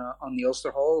year on the Ulster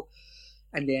Hall,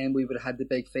 and then we would have had the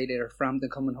big fight either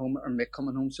Frampton coming home or Mick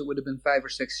coming home. So it would have been 5 or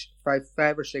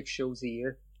 6 shows a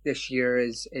year. This year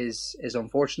is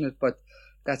unfortunate, but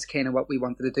that's kind of what we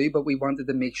wanted to do. But we wanted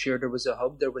to make sure there was a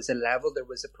hub, there was a level, there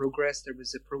was a progress, there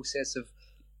was a process of,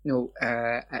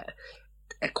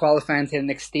 qualifying to the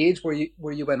next stage where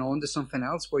you went on to something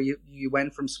else, where you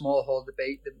went from small hall to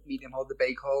big, the medium hall to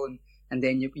big hall, and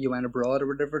then you went abroad or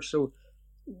whatever. So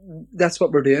that's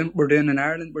what we're doing. We're doing in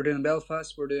Ireland, we're doing in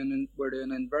Belfast, we're doing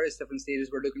in various different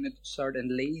stages. We're looking at start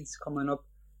in Leeds coming up.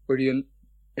 We're doing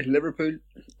in Liverpool,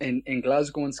 in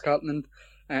Glasgow, in Scotland,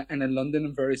 and in London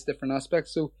in various different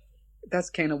aspects. So that's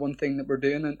kind of one thing that we're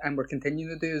doing, and we're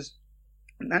continuing to do, is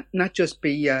not just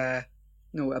be a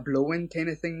blow-in kind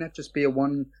of thing, not just be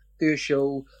do a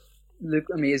show, look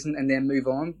amazing, and then move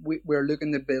on. We're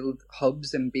looking to build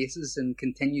hubs and bases and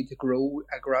continue to grow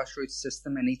a grassroots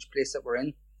system in each place that we're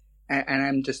in.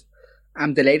 And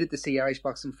I'm delighted to see Irish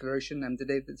boxing flourishing. I'm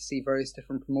delighted to see various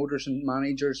different promoters and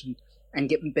managers and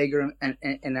getting bigger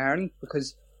in Ireland,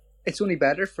 because it's only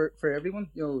better for everyone.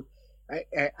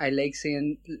 I like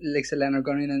seeing Leonard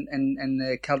Gunning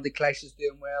and Celtic Clash is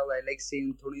doing well. I like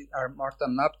seeing Mark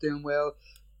Dunlap doing well.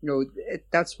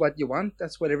 That's what you want.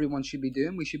 That's what everyone should be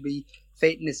doing. We should be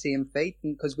fighting the same fight,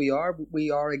 because we are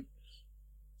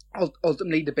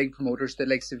ultimately the big promoters, the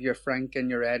likes of your Frank and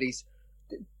your Eddies.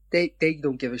 They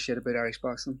don't give a shit about Irish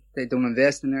boxing. They don't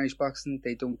invest in Irish boxing.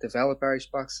 They don't develop Irish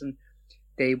boxing.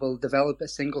 They will develop a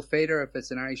single fighter if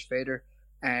it's an Irish fighter,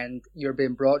 and you're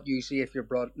being brought, usually if you're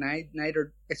brought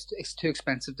neither it's too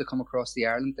expensive to come across the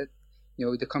Ireland. That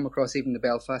to come across even the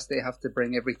Belfast, they have to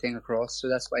bring everything across, so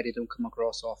that's why they don't come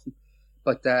across often.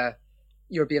 But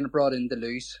you're being brought in to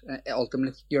lose.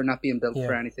 Ultimately, you're not being built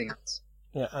for anything else.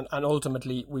 Yeah, and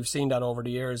ultimately we've seen that over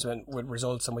the years with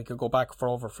results, and we could go back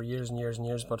for years and years and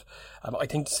years. But I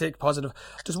think to stay positive,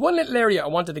 there's one little area I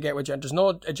wanted to get with you. And there's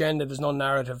no agenda, there's no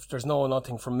narrative, there's no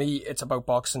nothing. For me, it's about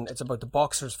boxing. It's about the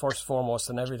boxers first, foremost,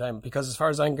 and every time. Because as far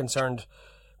as I'm concerned,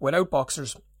 without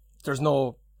boxers, there's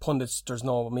no pundits, there's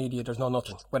no media, there's no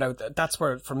nothing. That's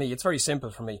where, for me, it's very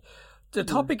simple for me. The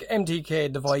topic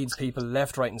MTK divides people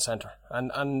left, right, and centre,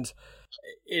 and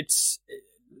it's.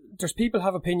 There's people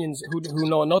have opinions who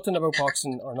know nothing about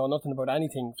boxing or know nothing about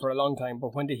anything for a long time,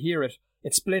 but when they hear it,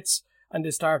 it splits and they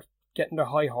start getting their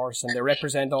high horse and they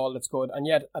represent all that's good, and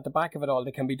yet at the back of it all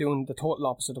they can be doing the total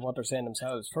opposite of what they're saying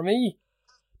themselves. For me,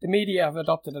 the media have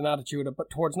adopted an attitude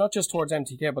towards not just towards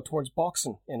MTK but towards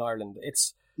boxing in Ireland.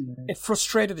 It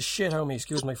frustrated the shit out of me,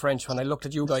 excuse my French, when I looked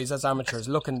at you guys as amateurs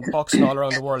looking boxing all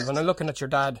around the world. When I'm looking at your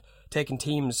dad taking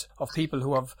teams of people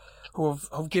who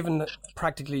have given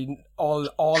practically all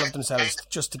of themselves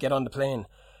just to get on the plane,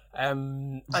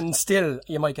 and still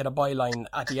you might get a byline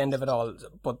at the end of it all,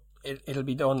 but it'll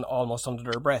be done almost under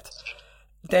their breath.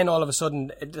 Then all of a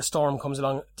sudden the storm comes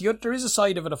along. There is a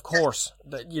side of it, of course,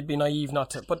 that you'd be naive not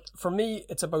to. But for me,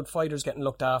 it's about fighters getting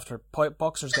looked after,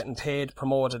 boxers getting paid,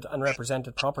 promoted and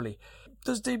represented properly.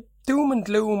 Does the doom and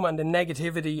gloom and the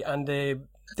negativity and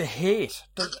the hate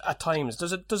at times,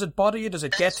 does it bother you? Does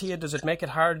it get to you? Does it make it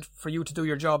hard for you to do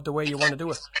your job the way you want to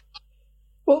do it?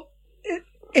 Well,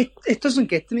 it doesn't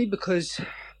get to me because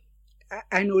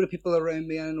I know the people around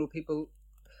me, and I know people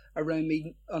around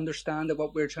me understand that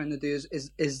what we're trying to do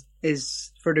is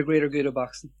for the greater good of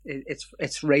boxing.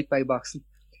 It's right by boxing,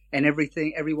 and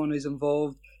everyone who's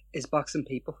involved is boxing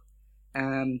people.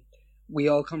 We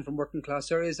all come from working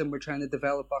class areas, and we're trying to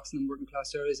develop boxing in working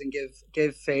class areas and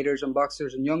give fighters and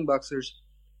boxers and young boxers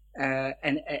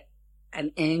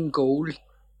an end goal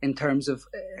in terms of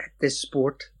this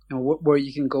sport. You know, where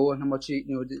you can go and how much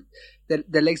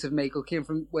the likes of Michael came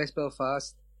from West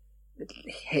Belfast.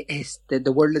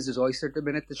 The world is his oyster at the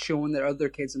minute. It's showing that other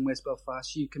kids in West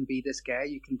Belfast, you can be this guy,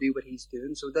 you can do what he's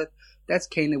doing. So that's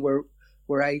kind of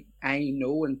where I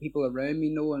know, and people around me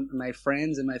know, and my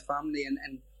friends and my family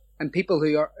and people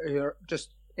who are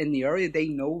just in the area, they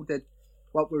know that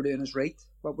what we're doing is right.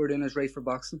 What we're doing is right for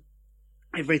boxing.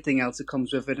 Everything else that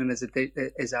comes with it and is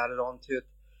added on to it.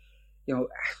 You know,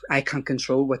 I can't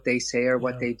control what they say or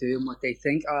what they do and what they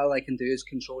think. All I can do is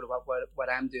control what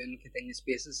I'm doing on a continuous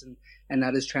basis, and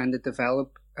that is trying to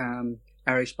develop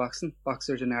Irish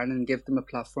boxers in Ireland, and give them a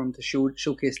platform to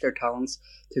showcase their talents,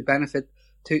 to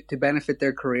benefit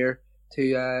their career,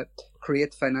 to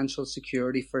create financial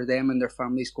security for them and their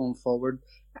families going forward,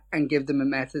 and give them a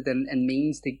method and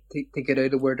means to get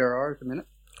out of where they are at the minute.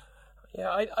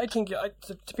 Yeah, I think,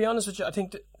 to be honest with you, I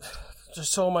think that there's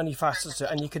so many facets to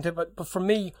it, and you can do, but for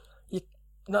me,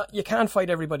 you can't fight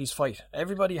everybody's fight.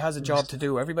 Everybody has a job to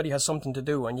do. Everybody has something to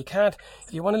do, and you can't.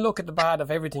 If you want to look at the bad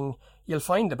of everything, you'll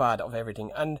find the bad of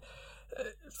everything. And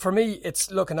for me,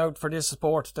 it's looking out for this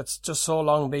sport that's just so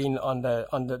long been on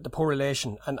the poor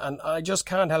relation, and I just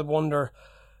can't help wonder,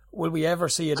 will we ever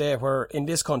see a day where in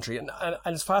this country, and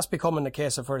it's fast becoming a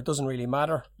case of where it doesn't really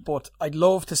matter, but I'd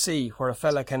love to see where a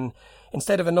fella can,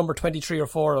 instead of a number 23 or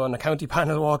 4 on a county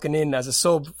panel walking in as a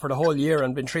sub for the whole year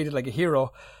and been treated like a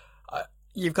hero,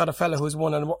 you've got a fella who's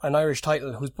won an Irish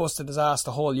title, who's busted his ass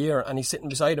the whole year, and he's sitting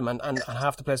beside him, and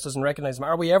half the place doesn't recognise him.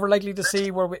 Are we ever likely to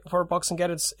see where boxing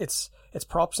get its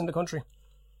props in the country?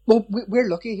 Well, we're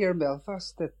lucky here in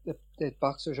Belfast that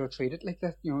boxers are treated like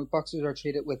that. You know, boxers are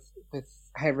treated with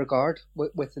high regard,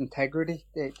 with integrity.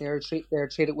 They're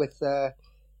treated with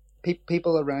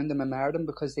people around them admire them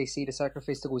because they see the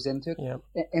sacrifice that goes into it.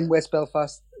 Yeah. In West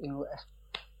Belfast, you know,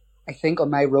 I think on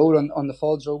my road, on the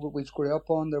Falls Road which we grew up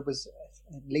on, there was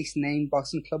at least 9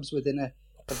 boxing clubs within a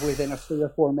 3 or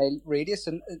 4 mile radius,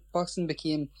 and boxing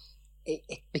became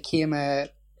a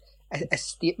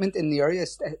statement in the area.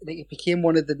 It became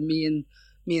one of the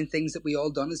main things that we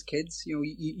all done as kids. You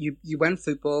know, you went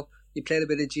football, you played a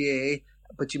bit of GAA,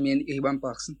 but you went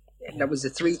boxing. Yeah. That was the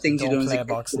 3 things you done as a kid.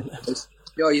 Boxing.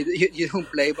 No, you don't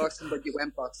play boxing, but you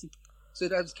went boxing. So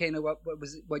that's kind of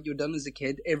what you done as a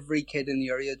kid. Every kid in the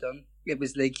area done. It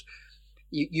was like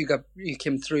you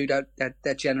came through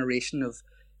that generation of,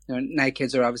 you know, now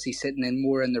kids are obviously sitting in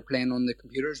more and they're playing on the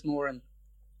computers more and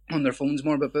on their phones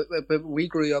more. But we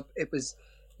grew up, it was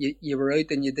you were out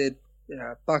and you did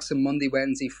boxing Monday,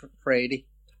 Wednesday, Friday.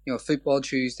 You know, football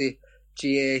Tuesday,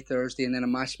 GAA Thursday, and then a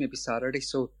match maybe Saturday.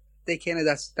 So they kind of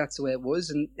that's the way it was,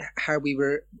 and how we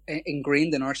were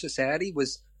ingrained in our society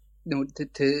was, you know,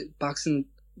 to boxing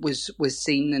was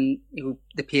seen in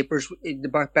the papers, the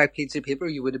back page of the paper.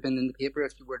 You would have been in the paper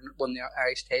if you won the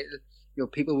Irish title.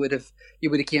 People you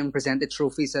would have came and presented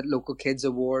trophies at local kids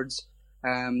awards.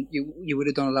 You would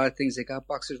have done a lot of things like that.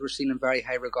 Boxers were seen in very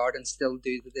high regard and still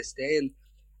do to this day. And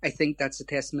I think that's a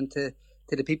testament to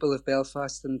the people of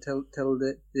Belfast and till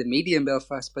the media in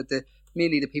Belfast, but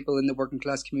mainly the people in the working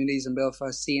class communities in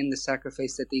Belfast, seeing the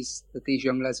sacrifice that these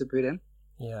young lads have put in.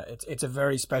 Yeah, it's a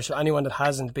very special. Anyone that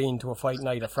hasn't been to a fight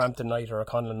night, a Frampton night, or a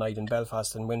Conlon night in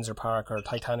Belfast, in Windsor Park, or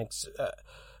Titanic's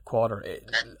Quarter,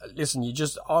 listen.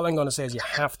 All I'm going to say is you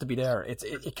have to be there.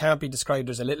 It can't be described.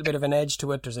 There's a little bit of an edge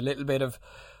to it. There's a little bit of,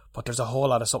 but there's a whole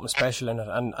lot of something special in it.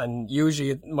 And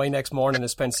usually my next morning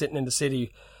is spent sitting in the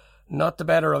city, not the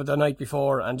better of the night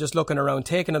before, and just looking around,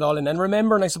 taking it all in, and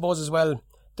remembering, I suppose, as well,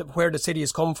 where the city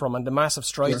has come from and the massive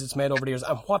strides it's made over the years,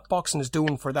 and what boxing is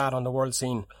doing for that on the world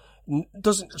scene.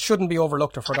 Shouldn't be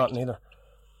overlooked or forgotten either.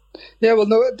 Yeah, well,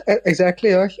 no,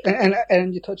 exactly.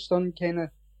 And you touched on kind of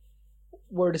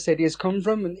where the city has come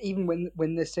from, and even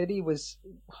when the city was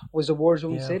a war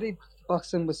zone city,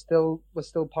 boxing was still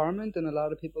paramount in a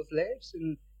lot of people's lives,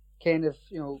 and kind of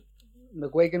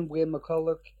McGuigan, Wayne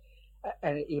McCulloch,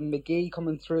 and even McGee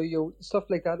coming through, stuff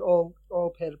like that, all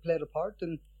played a part,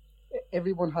 and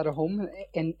everyone had a home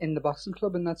in the boxing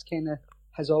club, and that's kind of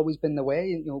has always been the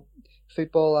way.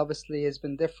 Football obviously has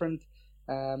been different,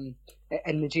 and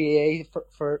the GAA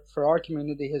for our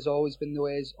community has always been the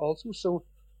way also. So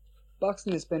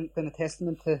boxing has been a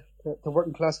testament to the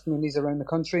working class communities around the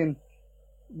country, and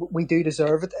we do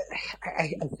deserve it.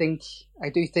 I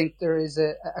do think there is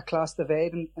a class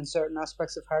divide in certain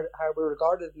aspects of how we're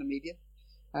regarded in the media.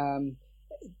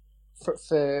 For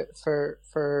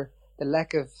the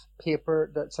lack of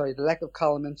the lack of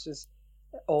column inches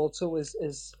also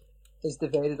is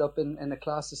divided up in a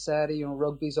class society.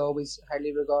 Rugby's always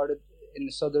highly regarded in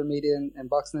the southern media, and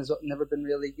boxing has never been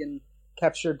really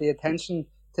captured the attention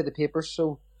to the papers.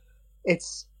 So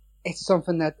it's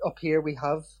something that up here we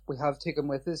have taken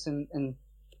with us, and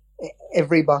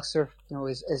every boxer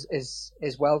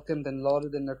is welcomed and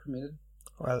lauded in their community.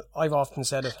 Well, I've often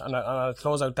said it, and I'll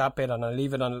close out that bit, and I'll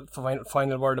leave it on a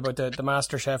final word about the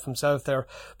master chef himself there.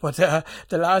 But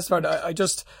the last word,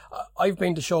 I've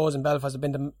been to shows in Belfast. I've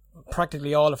been to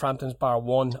practically all of Frampton's bar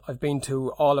one. I've been to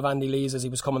all of Andy Lee's as he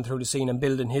was coming through the scene and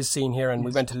building his scene here, and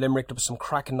we went to Limerick. There was some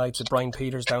cracking nights with Brian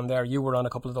Peters down there. You were on a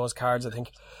couple of those cards, I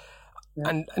think. Yeah.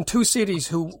 And two cities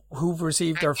who've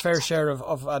received their fair share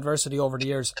of adversity over the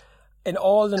years. In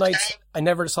all the nights, I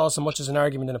never saw so much as an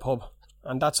argument in a pub.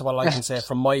 And that's what I can say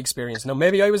from my experience. Now,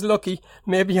 maybe I was lucky,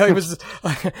 maybe I was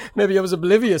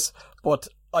oblivious, but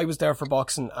I was there for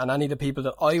boxing, and any of the people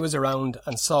that I was around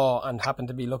and saw and happened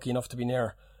to be lucky enough to be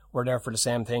near were there for the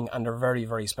same thing, and they're very,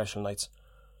 very special nights.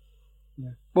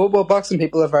 Yeah. Well, boxing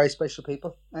people are very special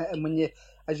people, and when you,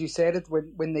 as you said it,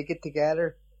 when they get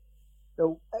together,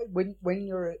 when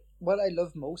you're, what I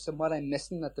love most and what I'm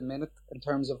missing at the minute in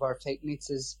terms of our fight nights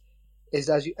is as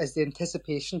the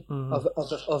anticipation of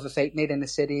a fight night in the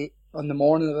city on the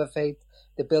morning of a fight,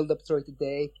 the build up throughout the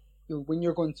day. When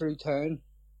you're going through town,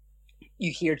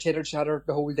 you hear chitter chatter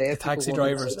the whole day. The taxi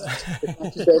drivers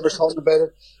talking about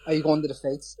it. Are you going to the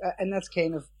fights? And that's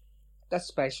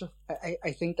special.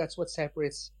 I think that's what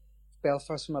separates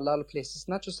Belfast from a lot of places,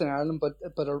 not just in Ireland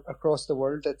but across the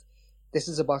world. That this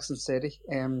is a boxing city,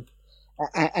 and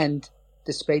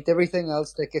despite everything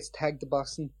else that gets tagged to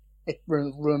boxing, it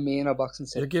will remain a boxing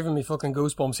city. You're giving me fucking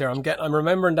goosebumps here. I'm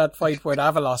remembering that fight with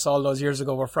Avalos all those years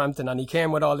ago with Frampton, and he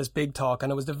came with all this big talk,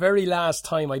 and it was the very last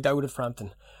time I doubted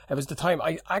Frampton. It was the time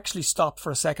I actually stopped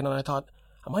for a second and I thought,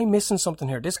 am I missing something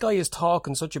here? This guy is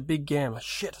talking such a big game.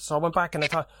 Shit. So I went back and I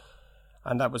thought,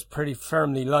 and that was pretty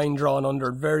firmly line drawn under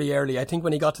it very early. I think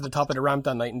when he got to the top of the ramp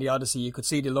that night in the Odyssey, you could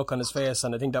see the look on his face,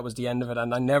 and I think that was the end of it,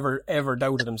 and I never ever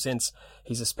doubted him since.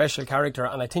 He's a special character,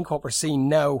 and I think what we're seeing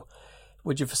now,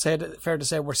 would you have fair to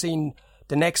say we're seeing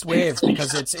the next wave,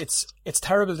 because it's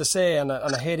terrible to say, and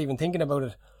I hate even thinking about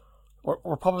it.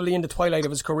 We're probably in the twilight of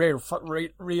his career.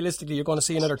 Realistically, you're going to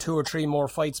see another 2 or 3 more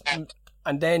fights,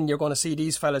 and then you're going to see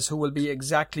these fellas who will be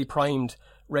exactly primed,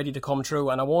 ready to come through.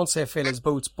 And I won't say fill his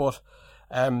boots, but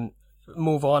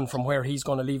move on from where he's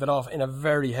going to leave it off in a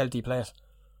very healthy place.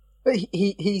 But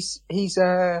he's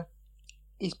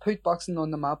put boxing on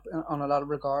the map on a lot of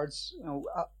regards.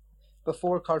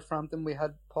 Before Carl Frampton, we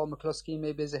had Paul McCluskey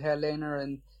maybe as a headliner,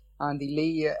 and Andy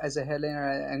Lee as a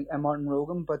headliner, and Martin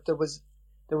Rogan, but there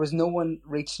was no one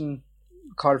reaching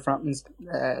Carl Frampton's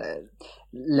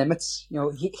limits.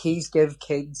 He's give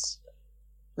kids.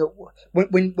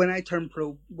 When I turned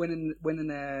pro, winning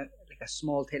a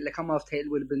small title, like Commonwealth title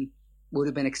would have been would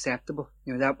have been acceptable.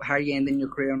 You know, that how you end in your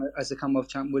career as a Commonwealth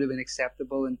champion would have been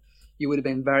acceptable, and you would have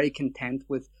been very content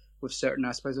with certain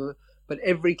aspects of it. But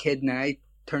every kid now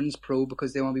turns pro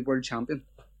because they want to be world champion,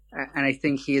 and I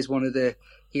think he has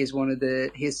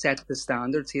set the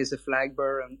standards. He is a flag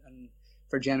bearer and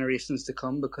for generations to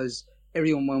come, because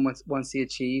everyone wants to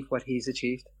achieve what he's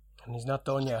achieved. And he's not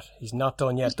done yet. He's not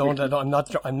done yet.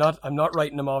 I'm not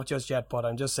writing him off just yet, but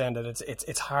I'm just saying that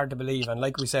it's hard to believe. And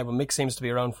like we said, when Mick seems to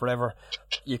be around forever,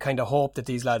 you kind of hope that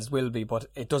these lads will be, but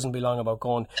it doesn't be long about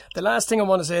going. The last thing I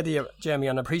want to say to you, Jamie,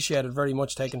 and I appreciate it very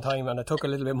much taking time, and it took a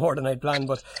little bit more than I'd planned,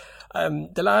 but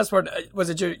the last word, was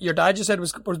it your dad you said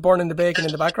was burning the bacon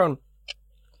in the background?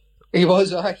 He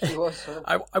was. I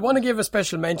want to give a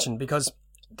special mention, because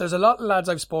there's a lot of lads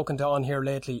I've spoken to on here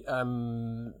lately,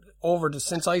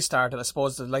 since I started, I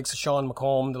suppose, the likes of Sean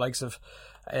McComb, the likes of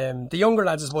the younger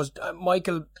lads, I suppose,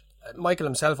 Michael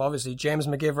himself, obviously, James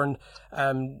McGivern,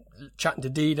 chatting to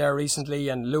Dee there recently,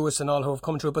 and Lewis and all who have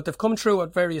come through, but they've come through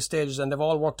at various stages and they've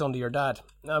all worked under your dad.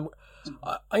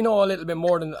 I know a little bit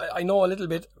more than, I know a little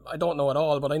bit, I don't know it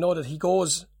all, but I know that he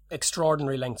goes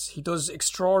extraordinary lengths. He does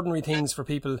extraordinary things for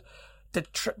people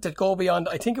that go beyond.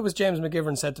 I think it was James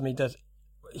McGivern said to me that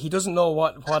he doesn't know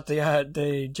what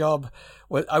the job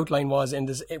outline was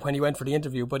when he went for the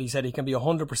interview, but he said he can be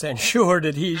 100% sure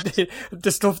that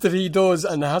the stuff that he does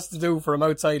and has to do for him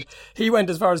outside. He went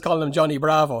as far as calling him Johnny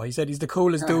Bravo. He said he's the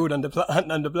coolest dude on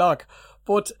the block.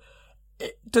 But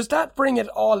does that bring it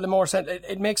all the more sense?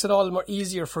 It makes it all the more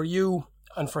easier for you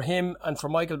and for him and for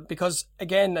Michael, because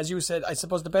again, as you said, I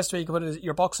suppose the best way you can put it is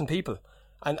you're boxing people,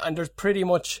 and there's pretty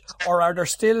much, or are there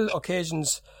still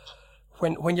occasions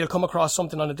when you'll come across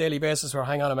something on a daily basis where,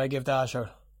 hang on, I might give that a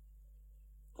shout?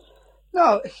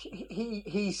 No,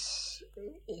 he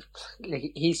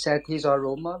set, he's our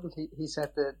role model. He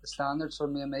set the standards for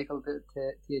me and Michael to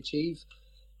achieve.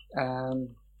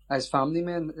 As family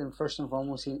men, and first and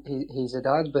foremost, he's a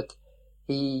dad, but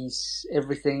he's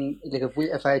everything. Like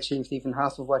if I achieved even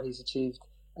half of what he's achieved,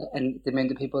 and the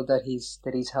amount of people that he's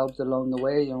helped along the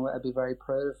way, you know, I'd be very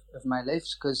proud of my life,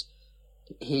 because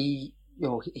he's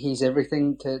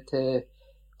everything to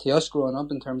us growing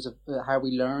up in terms of how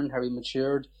we learned, how we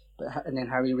matured, and then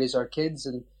how we raise our kids.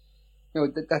 And you know,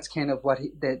 that's kind of what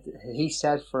he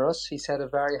set for us. He set a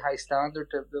very high standard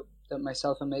that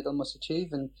myself and Michael must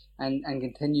achieve and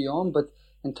continue on. But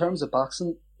in terms of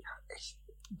boxing,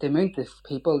 the amount of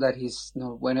people that he's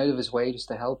went out of his way just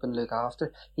to help and look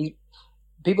after,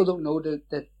 people don't know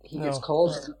that he gets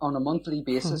calls on a monthly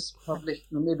basis. Probably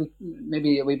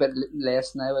maybe a wee bit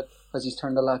less now because he's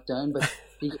turned a lot down. But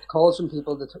he gets calls from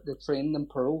people that train them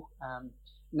pro.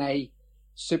 Now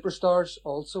superstars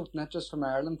also, not just from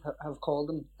Ireland, have called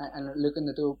him and are looking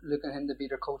at him to be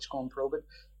their coach going pro. But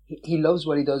he loves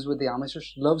what he does with the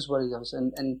amateurs. Loves what he does,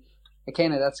 and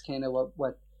that's kind of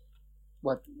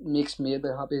what makes me a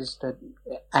bit happy, is that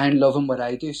I'm loving what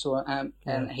I do, so and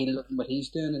he loving what he's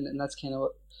doing, and that's kind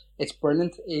of it's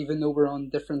brilliant. Even though we're on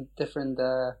different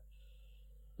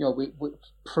we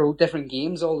pro different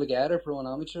games altogether, pro and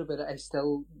amateur, but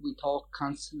we talk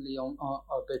constantly on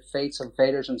about fights and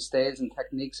fighters and styles and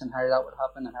techniques and how that would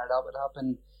happen.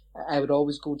 I would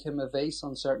always go to him advice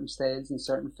on certain styles and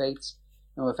certain fights.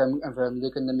 You know, if I'm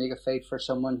looking to make a fight for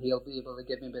someone, he'll be able to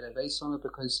give me a bit of advice on it,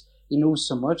 because he knows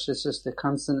so much. It's just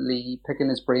constantly picking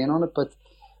his brain on it. But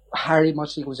how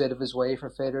much he goes out of his way for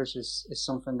fighters is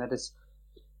something that is,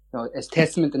 is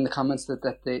testament in the comments that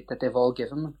they've all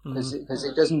given him, because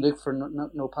he doesn't look for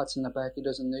no pats in the back. He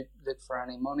doesn't look for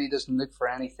any money. He doesn't look for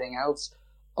anything else.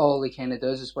 All he kind of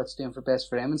does is what's doing for best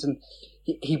for Emmons. And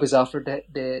he was offered I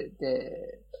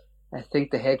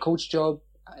think the head coach job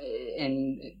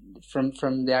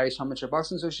from the Irish Amateur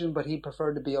Boxing Association, but he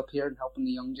preferred to be up here and helping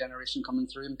the young generation coming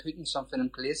through and putting something in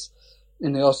place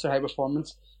in the Ulster High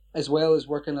Performance, as well as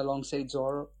working alongside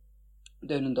Zora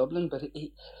down in Dublin. But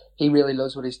he really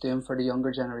loves what he's doing for the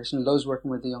younger generation, loves working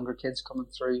with the younger kids coming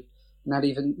through,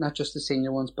 not just the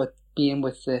senior ones, but being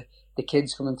with the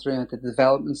kids coming through at the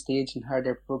development stage and how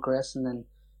they're progressing and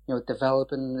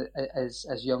developing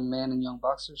as young men and young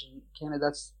boxers. And kind of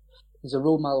he's a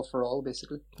role model for all,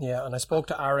 basically. Yeah, and I spoke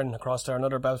to Aaron across there,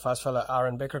 another Belfast fella,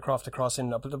 Aaron Bickercroft, across in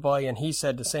Dubai, and he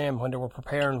said the same when they were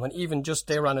preparing, when even just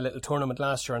they ran a little tournament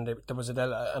last year, and there was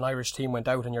an Irish team went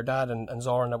out, and your dad and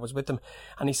Zoran that was with them,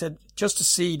 and he said just to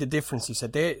see the difference, he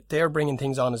said they're bringing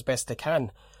things on as best they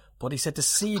can, but he said to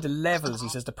see the levels, he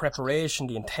says the preparation,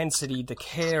 the intensity, the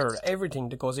care, everything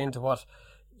that goes into what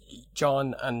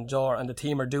John and Zora and the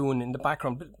team are doing in the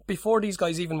background before these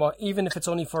guys even if it's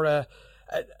only for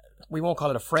we won't call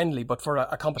it a friendly, but for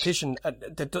a competition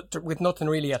with nothing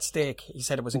really at stake. He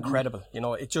said it was incredible. You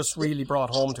know, it just really brought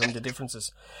home to him the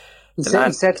differences. He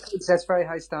sets very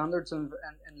high standards, and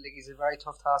like, he's a very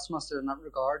tough taskmaster in that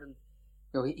regard. And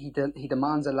you know, he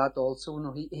demands a lot also. You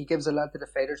know, he gives a lot to the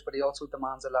fighters, but he also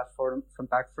demands a lot from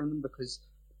them, because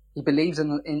he believes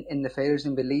in the fighters,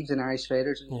 and believes in Irish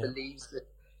fighters, and he believes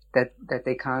that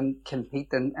they can compete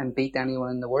and beat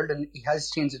anyone in the world. And he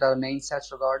has changed a lot of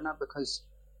mindsets regarding that, because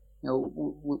you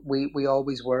know, we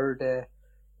always were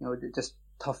just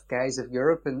tough guys of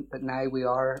Europe, but now we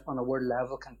are on a world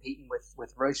level competing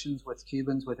with Russians, with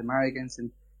Cubans, with Americans,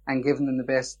 and giving them the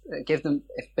best,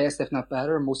 if not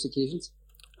better, on most occasions.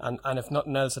 And if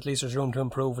nothing else, at least there's room to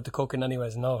improve with the cooking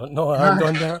anyways. No harm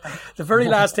done there. The very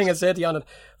last thing I'd say to you on it,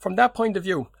 from that point of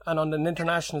view, and on an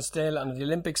international scale, and the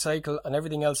Olympic cycle and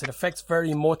everything else, it affects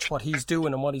very much what he's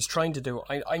doing and what he's trying to do.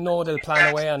 I know they'll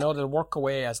plan away, I know they'll work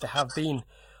away as they have been.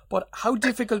 But how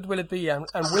difficult will it be, and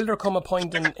will there come a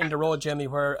point in the road, Jamie,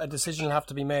 where a decision will have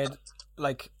to be made,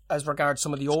 like as regards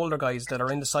some of the older guys that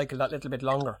are in the cycle that little bit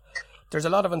longer? There's a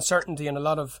lot of uncertainty and a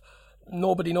lot of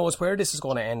nobody knows where this is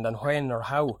going to end and when or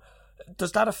how.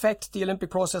 Does that affect the Olympic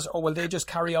process, or will they just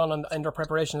carry on in their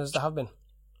preparation as they have been?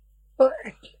 Well,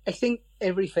 I think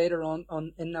every fighter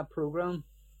in that program,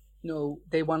 you know,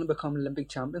 they want to become Olympic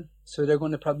champion, so they're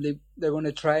going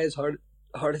to try as hard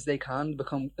as they can to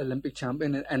become Olympic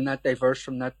champion, and not diverse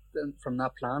from that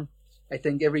plan. I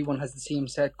think everyone has the same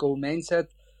set goal mindset.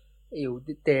 You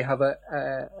know, they have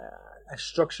a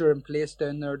structure in place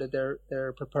down there that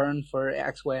they're preparing for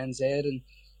X, Y, and Z, and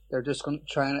they're just going to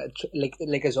try and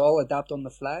like us all adapt on the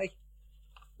fly.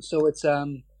 So it's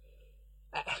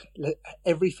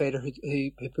every fighter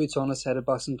who puts on a set of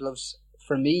boxing gloves,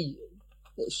 for me,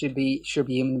 should be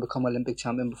aiming to become Olympic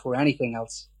champion before anything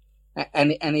else.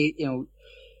 Any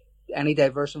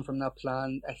diversion from that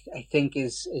plan, I think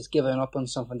is giving up on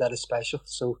something that is special.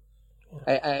 So,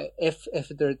 if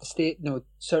they're at the state, you know,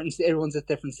 everyone's at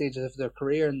different stages of their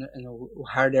career, and you know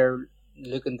how they're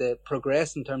looking to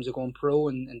progress in terms of going pro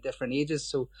in different ages.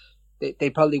 So, they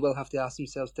probably will have to ask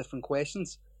themselves different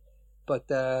questions.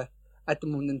 But at the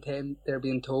moment in time, they're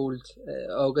being told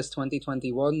August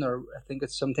 2021, or I think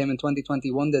it's sometime in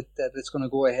 2021 that it's going to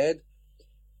go ahead.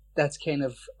 That's kind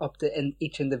of up to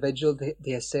each individual to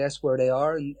assess where they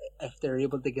are and if they're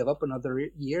able to give up another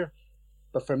year.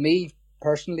 But for me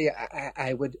personally,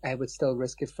 I would still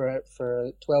risk it for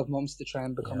 12 months to try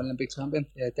and become Olympic champion.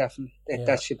 Yeah, definitely.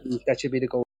 That should be the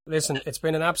goal. Listen, it's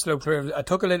been an absolute privilege. It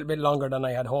took a little bit longer than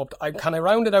I had hoped. Can I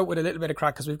round it out with a little bit of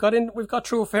crack, because we've got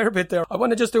through a fair bit there. I want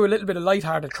to just do a little bit of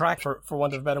light-hearted crack for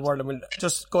want of a better word, and we'll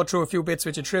just go through a few bits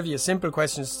with you, trivia, simple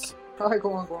questions. All right,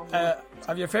 go on.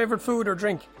 Have you a favourite food or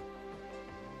drink?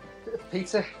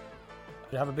 Pizza. Will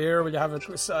you have a beer? Will you have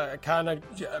a can of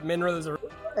minerals or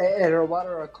either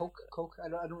water or a Coke? I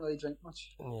don't really drink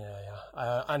much.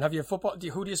 Yeah. And have you football?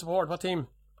 Who do you support? What team?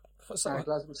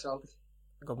 Glasgow Celtic.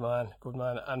 Good man.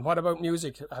 And what about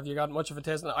music? Have you got much of a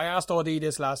taste? I asked OD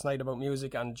this last night about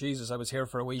music, and Jesus, I was here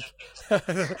for a week.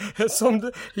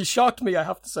 He shocked me, I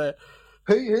have to say.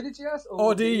 Who did you ask?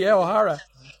 OD, yeah, O'Hara.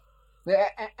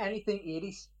 Anything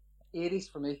 80s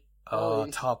for me. Oh,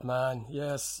 top man!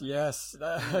 Yes. You're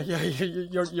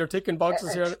ticking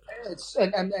boxes here.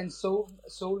 And soul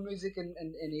music in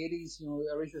 80s. You know,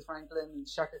 Aretha Franklin and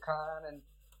Shaka Khan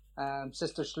and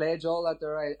Sister Sledge, all that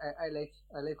there. I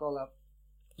like all that.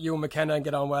 You and McKenna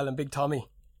get on well, and Big Tommy.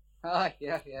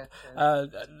 Yeah.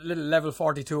 Little Level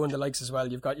 42 and the likes as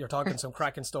well. You're talking some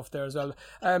cracking stuff there as well.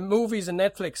 Movies and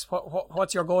Netflix.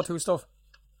 What's your go-to stuff?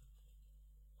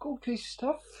 Go-to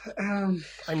stuff. I'm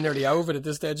nearly out of it at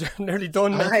this stage. I'm nearly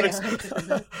done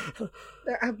Netflix.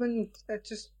 I've been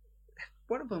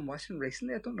what I've been watching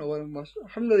recently. I don't know what I'm watching. I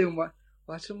haven't really been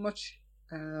watching much.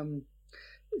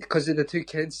 Because of the two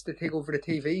kids that take over the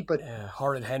TV. But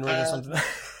Horrid Henry or something.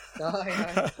 I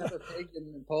have a pig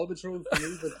and Paw Patrol for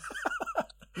me, but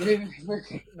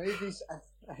movies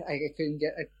I couldn't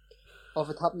get it off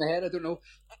the top of my head. I don't know.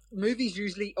 Movies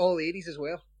usually all 80s as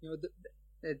well. You know,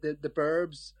 the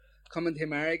Burbs, Coming to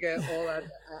America, all that.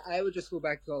 I would just go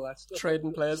back to all that stuff.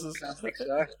 Trading Places.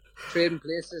 Trading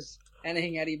Places.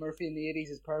 Anything Eddie Murphy in the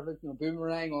 80s is perfect. You know,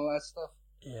 Boomerang, all that stuff.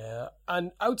 Yeah,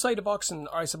 and outside of boxing,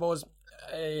 I suppose,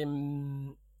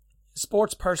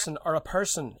 sports person or a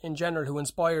person in general who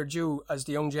inspired you as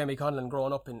the young Jamie Conlon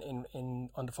growing up in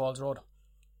on the Falls Road?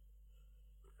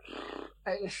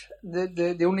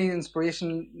 The only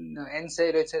inspiration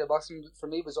inside outside of boxing for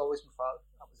me was always my father.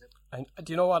 That was it.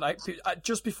 Do you know what?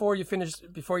 Just before you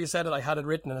said it, I had it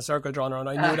written in a circle drawn around.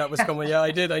 I knew that was coming. Yeah,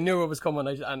 I did. I knew it was coming.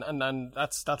 And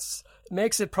that's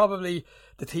makes it probably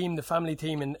the family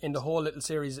theme in the whole little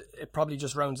series. It probably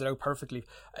just rounds it out perfectly.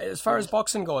 As far as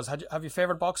boxing goes, have you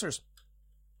favoured boxers?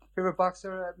 Favorite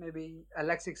boxer, maybe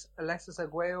Alexis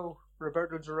Aguayo,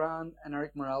 Roberto Duran, and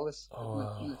Eric Morales.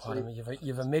 Oh,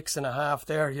 you've a mix and a half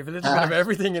there. You've a little bit of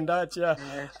everything in that, yeah.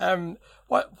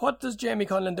 What does Jamie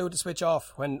Conlon do to switch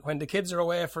off when the kids are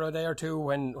away for a day or two?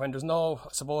 When there's no, I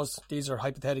suppose these are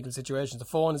hypothetical situations. The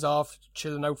phone is off,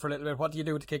 chilling out for a little bit. What do you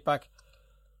do to kick back?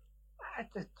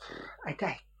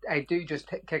 I do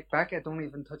just kick back. I don't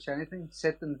even touch anything.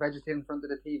 Sit and vegetate in front of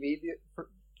the TV.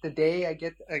 The day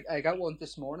I got one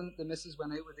this morning. The missus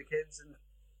went out with the kids, and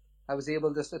I was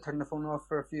able just to turn the phone off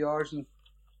for a few hours. And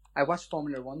I watched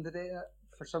Formula One today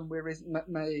for some weird reason.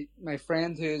 My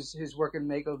friend who's working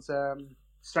Nagel's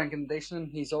strength and conditioning.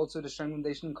 He's also the strength and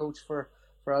conditioning coach for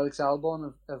Alex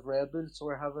Albon of Red Bull. So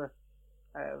I have a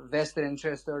vested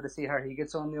interest there to see how he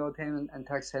gets on the odd time and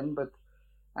text him. But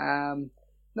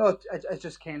no, I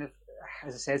just kind of,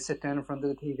 as I said, sit down in front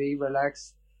of the TV,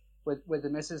 relax with the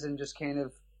missus, and just kind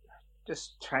of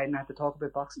just try not to talk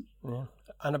about boxing. Yeah.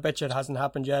 And I bet you it hasn't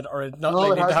happened yet, or it's not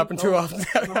likely to happen too often.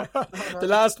 The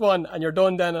last one, and you're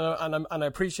done then, and I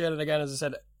appreciate it again, as I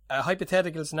said, a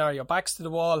hypothetical scenario, backs to the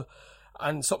wall,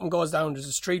 and something goes down, there's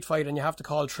a street fight, and you have to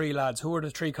call 3 lads. Who are the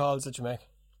 3 calls that you make?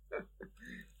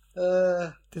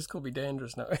 This could be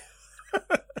dangerous now.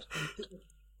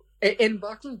 In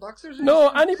boxing, boxers? No,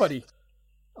 anybody.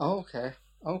 Oh,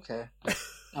 okay.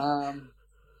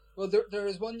 Well, there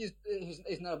is one who's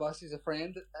not a boxer, he's a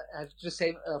friend. I just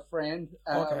say a friend,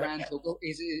 Rand Vogel.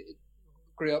 He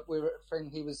grew up with a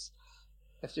friend. He was,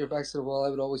 if you're back to the wall, I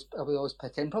would always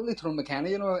pick him. Probably Tyrone McKenna,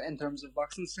 in terms of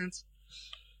boxing sense.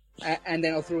 And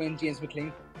then I'll throw in James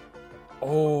McLean.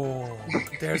 Oh,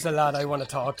 there's a lad I want to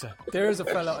talk to. There's a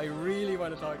fella I really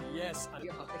want to talk to. Yes.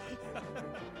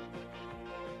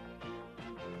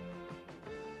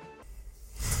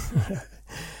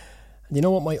 You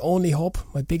know what, my only hope,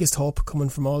 my biggest hope coming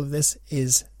from all of this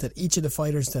is that each of the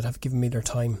fighters that have given me their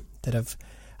time, that have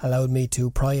allowed me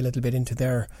to pry a little bit into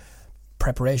their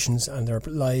preparations and their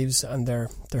lives and their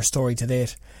story to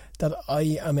date, that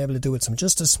I am able to do it some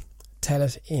justice, tell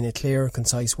it in a clear,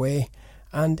 concise way,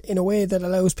 and in a way that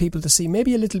allows people to see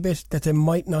maybe a little bit that they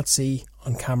might not see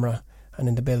on camera and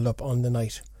in the build-up on the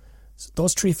night. So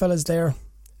those 3 fellas there,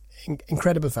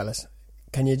 incredible fellas.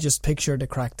 Can you just picture the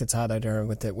crack that's had out there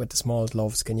with the small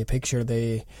gloves? Can you picture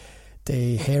the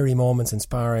hairy moments in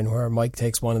sparring where Mike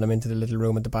takes one of them into the little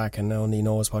room at the back and only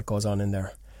knows what goes on in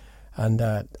there? And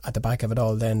at the back of it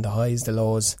all then, the highs, the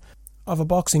lows of a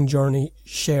boxing journey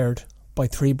shared by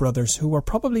 3 brothers who were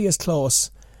probably as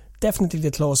close, definitely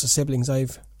the closest siblings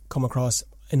I've come across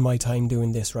in my time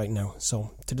doing this right now.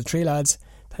 So to the 3 lads,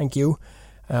 thank you.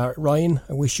 Ryan,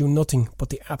 I wish you nothing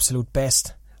but the absolute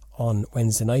best on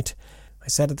Wednesday night. I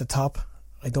said at the top,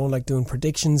 I don't like doing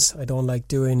predictions. I don't like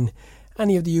doing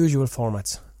any of the usual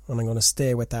formats, and I'm going to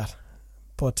stay with that.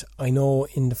 But I know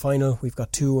in the final we've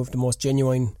got 2 of the most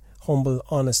genuine, humble,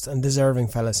 honest and deserving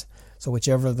fellas. So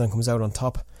whichever of them comes out on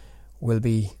top it'll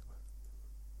be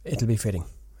fitting,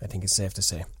 I think it's safe to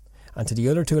say. And to the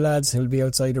other 2 lads who'll be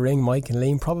outside the ring, Mike and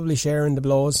Liam, probably sharing the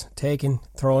blows, taking,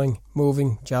 throwing,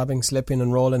 moving, jabbing, slipping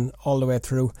and rolling all the way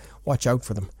through. Watch out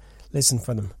for them. Listen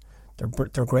for them.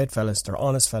 They're great fellas, they're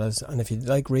honest fellas, and if you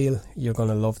like real, you're going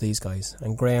to love these guys.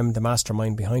 And Graham, the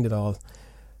mastermind behind it all,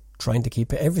 trying to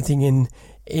keep everything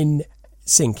in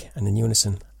sync and in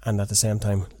unison, and at the same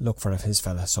time look for his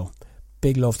fella. So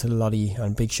big love to the lot of you,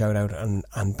 and big shout out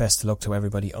and best of luck to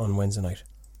everybody on Wednesday night.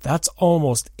 That's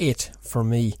almost it for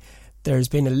me. There's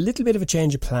been a little bit of a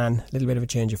change of plan, a little bit of a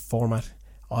change of format.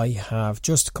 I have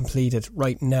just completed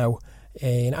right now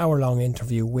an hour-long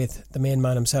interview with the main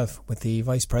man himself, with the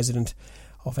Vice President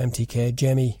of MTK,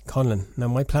 Jamie Conlon. Now,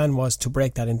 my plan was to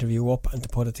break that interview up and to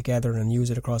put it together and use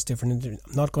it across different interviews.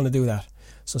 I'm not going to do that.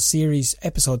 So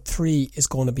episode 3 is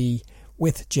going to be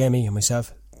with Jamie and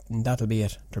myself, and that'll be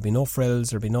it. There'll be no frills,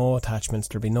 there'll be no attachments,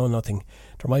 there'll be no nothing.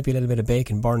 There might be a little bit of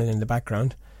bacon burning in the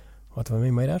background. What do I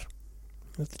mean by that?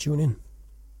 You'll have to tune in.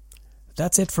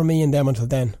 That's it from me and them until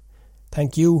then.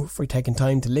 Thank you for taking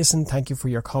time to listen. Thank you for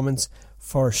your comments,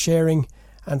 for sharing,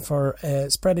 and for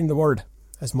spreading the word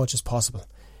as much as possible.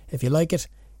 If you like it,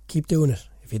 keep doing it.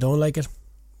 If you don't like it,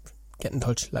 get in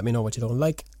touch. Let me know what you don't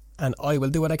like, and I will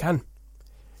do what I can.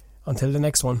 Until the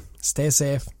next one, stay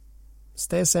safe,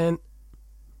 stay sane,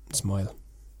 smile.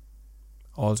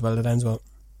 All's well that ends well.